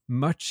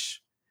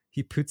much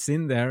he puts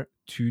in there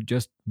to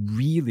just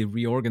really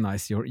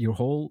reorganize your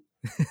whole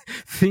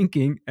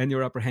thinking and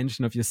your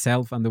apprehension of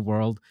yourself and the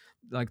world,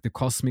 like the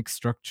cosmic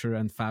structure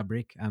and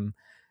fabric, and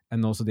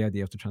also the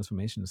idea of the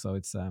transformation. So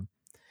it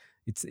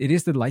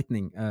is the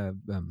lightning,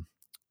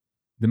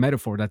 the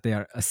metaphor that they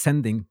are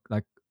ascending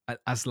like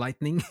as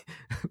lightning,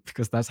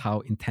 because that's how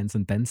intense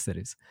and dense it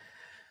is.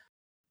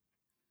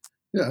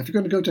 Yeah, if you're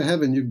going to go to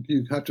heaven,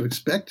 you have to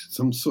expect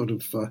some sort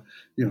of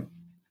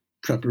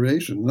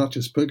preparation, not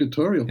just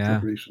purgatorial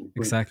preparation.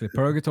 Exactly.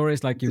 Purgatory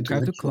is like you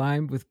have to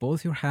climb with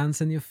both your hands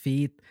and your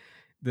feet.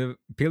 The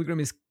pilgrim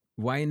is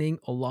whining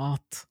a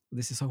lot.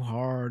 This is so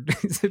hard.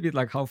 It's a bit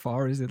like, how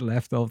far is it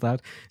left of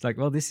that? It's like,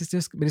 well, this is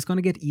just, but it's going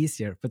to get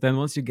easier. But then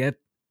once you get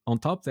on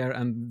top there,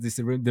 and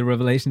the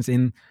revelations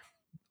in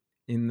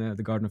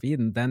the Garden of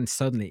Eden, then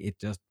suddenly it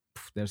just,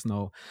 there's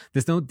no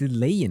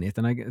delay in it.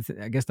 And I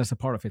guess that's a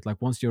part of it.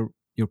 Like once your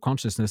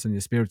consciousness and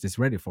your spirit is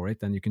ready for it,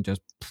 then you can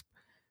just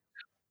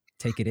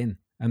take it in,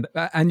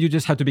 and you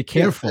just have to be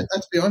careful.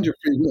 That's beyond your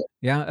free will.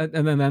 Yeah,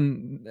 and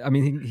then I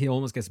mean, he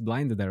almost gets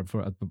blinded there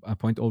for a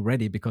point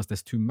already, because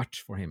there's too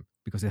much for him,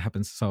 because it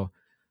happens. So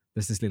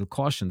there's this little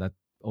caution that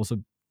also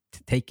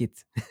take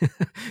it,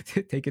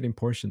 take it in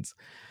portions.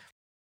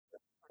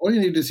 All you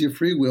need is your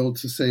free will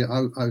to say,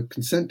 I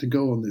consent to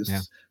go on Yeah,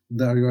 this.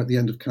 Now you're at the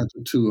end of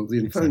Canto 2 of the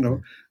exactly.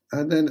 Inferno.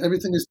 And then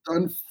everything is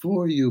done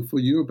for you, for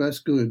your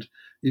best good,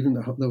 even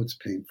though it's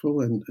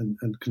painful and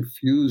Mhm.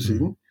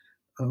 confusing.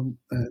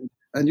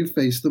 And you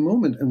face the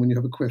moment. And when you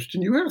have a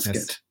question, you ask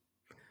Yes. it.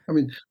 I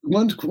mean,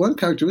 one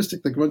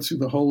characteristic that runs through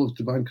the whole of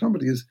Divine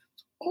Comedy is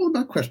it's all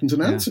about questions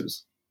and Yeah.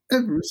 answers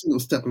every single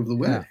step of the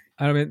way, Yeah.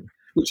 I mean,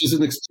 which is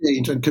an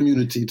exchange and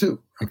community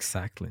too.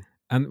 exactly.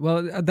 And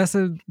well, that's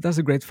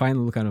a great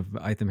final kind of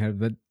item here.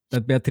 But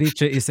that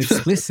Beatrice is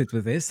explicit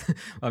with this.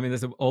 I mean,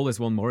 there's always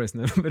one more, isn't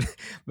there?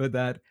 But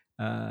that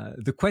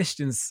the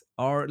questions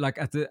are like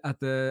at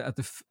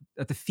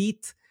the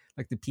feet,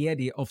 like the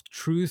piedi of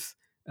truth.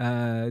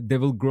 They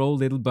will grow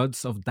little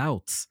buds of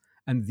doubts,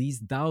 and these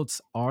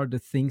doubts are the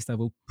things that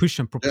will push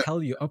and Yeah,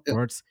 propel you yeah,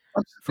 upwards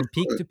from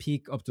peak absolutely. to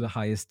peak up to the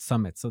highest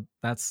summit. So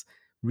that's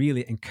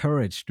really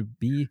encouraged to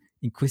be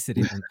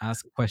inquisitive and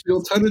ask The questions.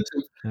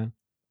 alternative Yeah.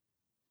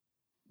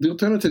 The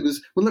alternative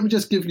is, well, let me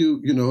just give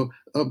you,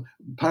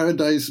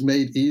 paradise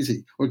made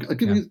easy, or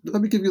Yeah.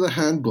 let me give you the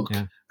handbook,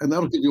 Yeah. and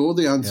that'll give you all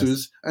the Yes.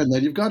 answers, and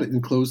then you've got it,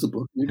 and close the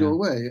book, and you go Yeah.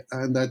 away,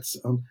 and that's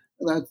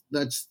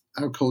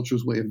our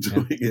culture's way of Yeah.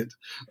 doing it,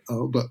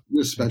 but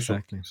we're special,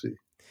 Exactly. see.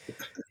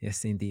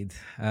 Yes, indeed.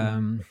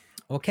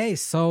 Okay,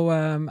 so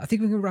I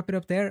think we can wrap it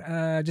up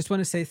there. Just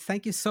want to say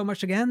thank you so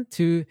much again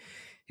to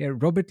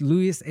Robert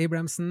Louis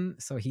Abrahamson.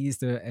 So he is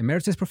the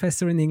emeritus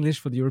professor in English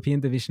for the European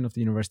Division of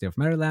the University of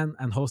Maryland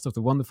and host of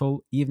the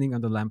wonderful Evening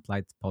Under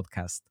Lamplight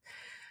podcast.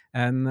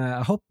 And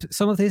I hope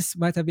some of this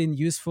might have been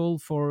useful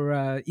for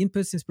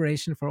inputs,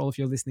 inspiration for all of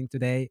you listening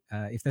today.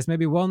 If there's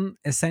maybe one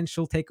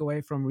essential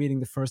takeaway from reading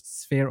the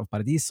first sphere of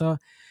Paradiso,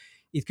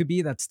 it could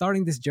be that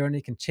starting this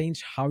journey can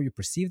change how you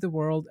perceive the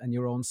world and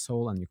your own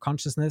soul and your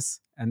consciousness,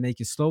 and make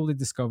you slowly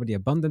discover the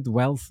abundant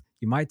wealth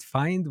you might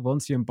find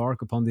once you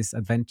embark upon this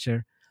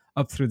adventure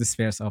up through the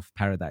spheres of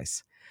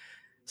paradise.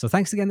 So,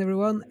 thanks again,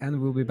 everyone,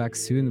 and we'll be back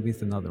soon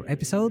with another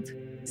episode.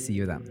 See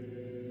you then.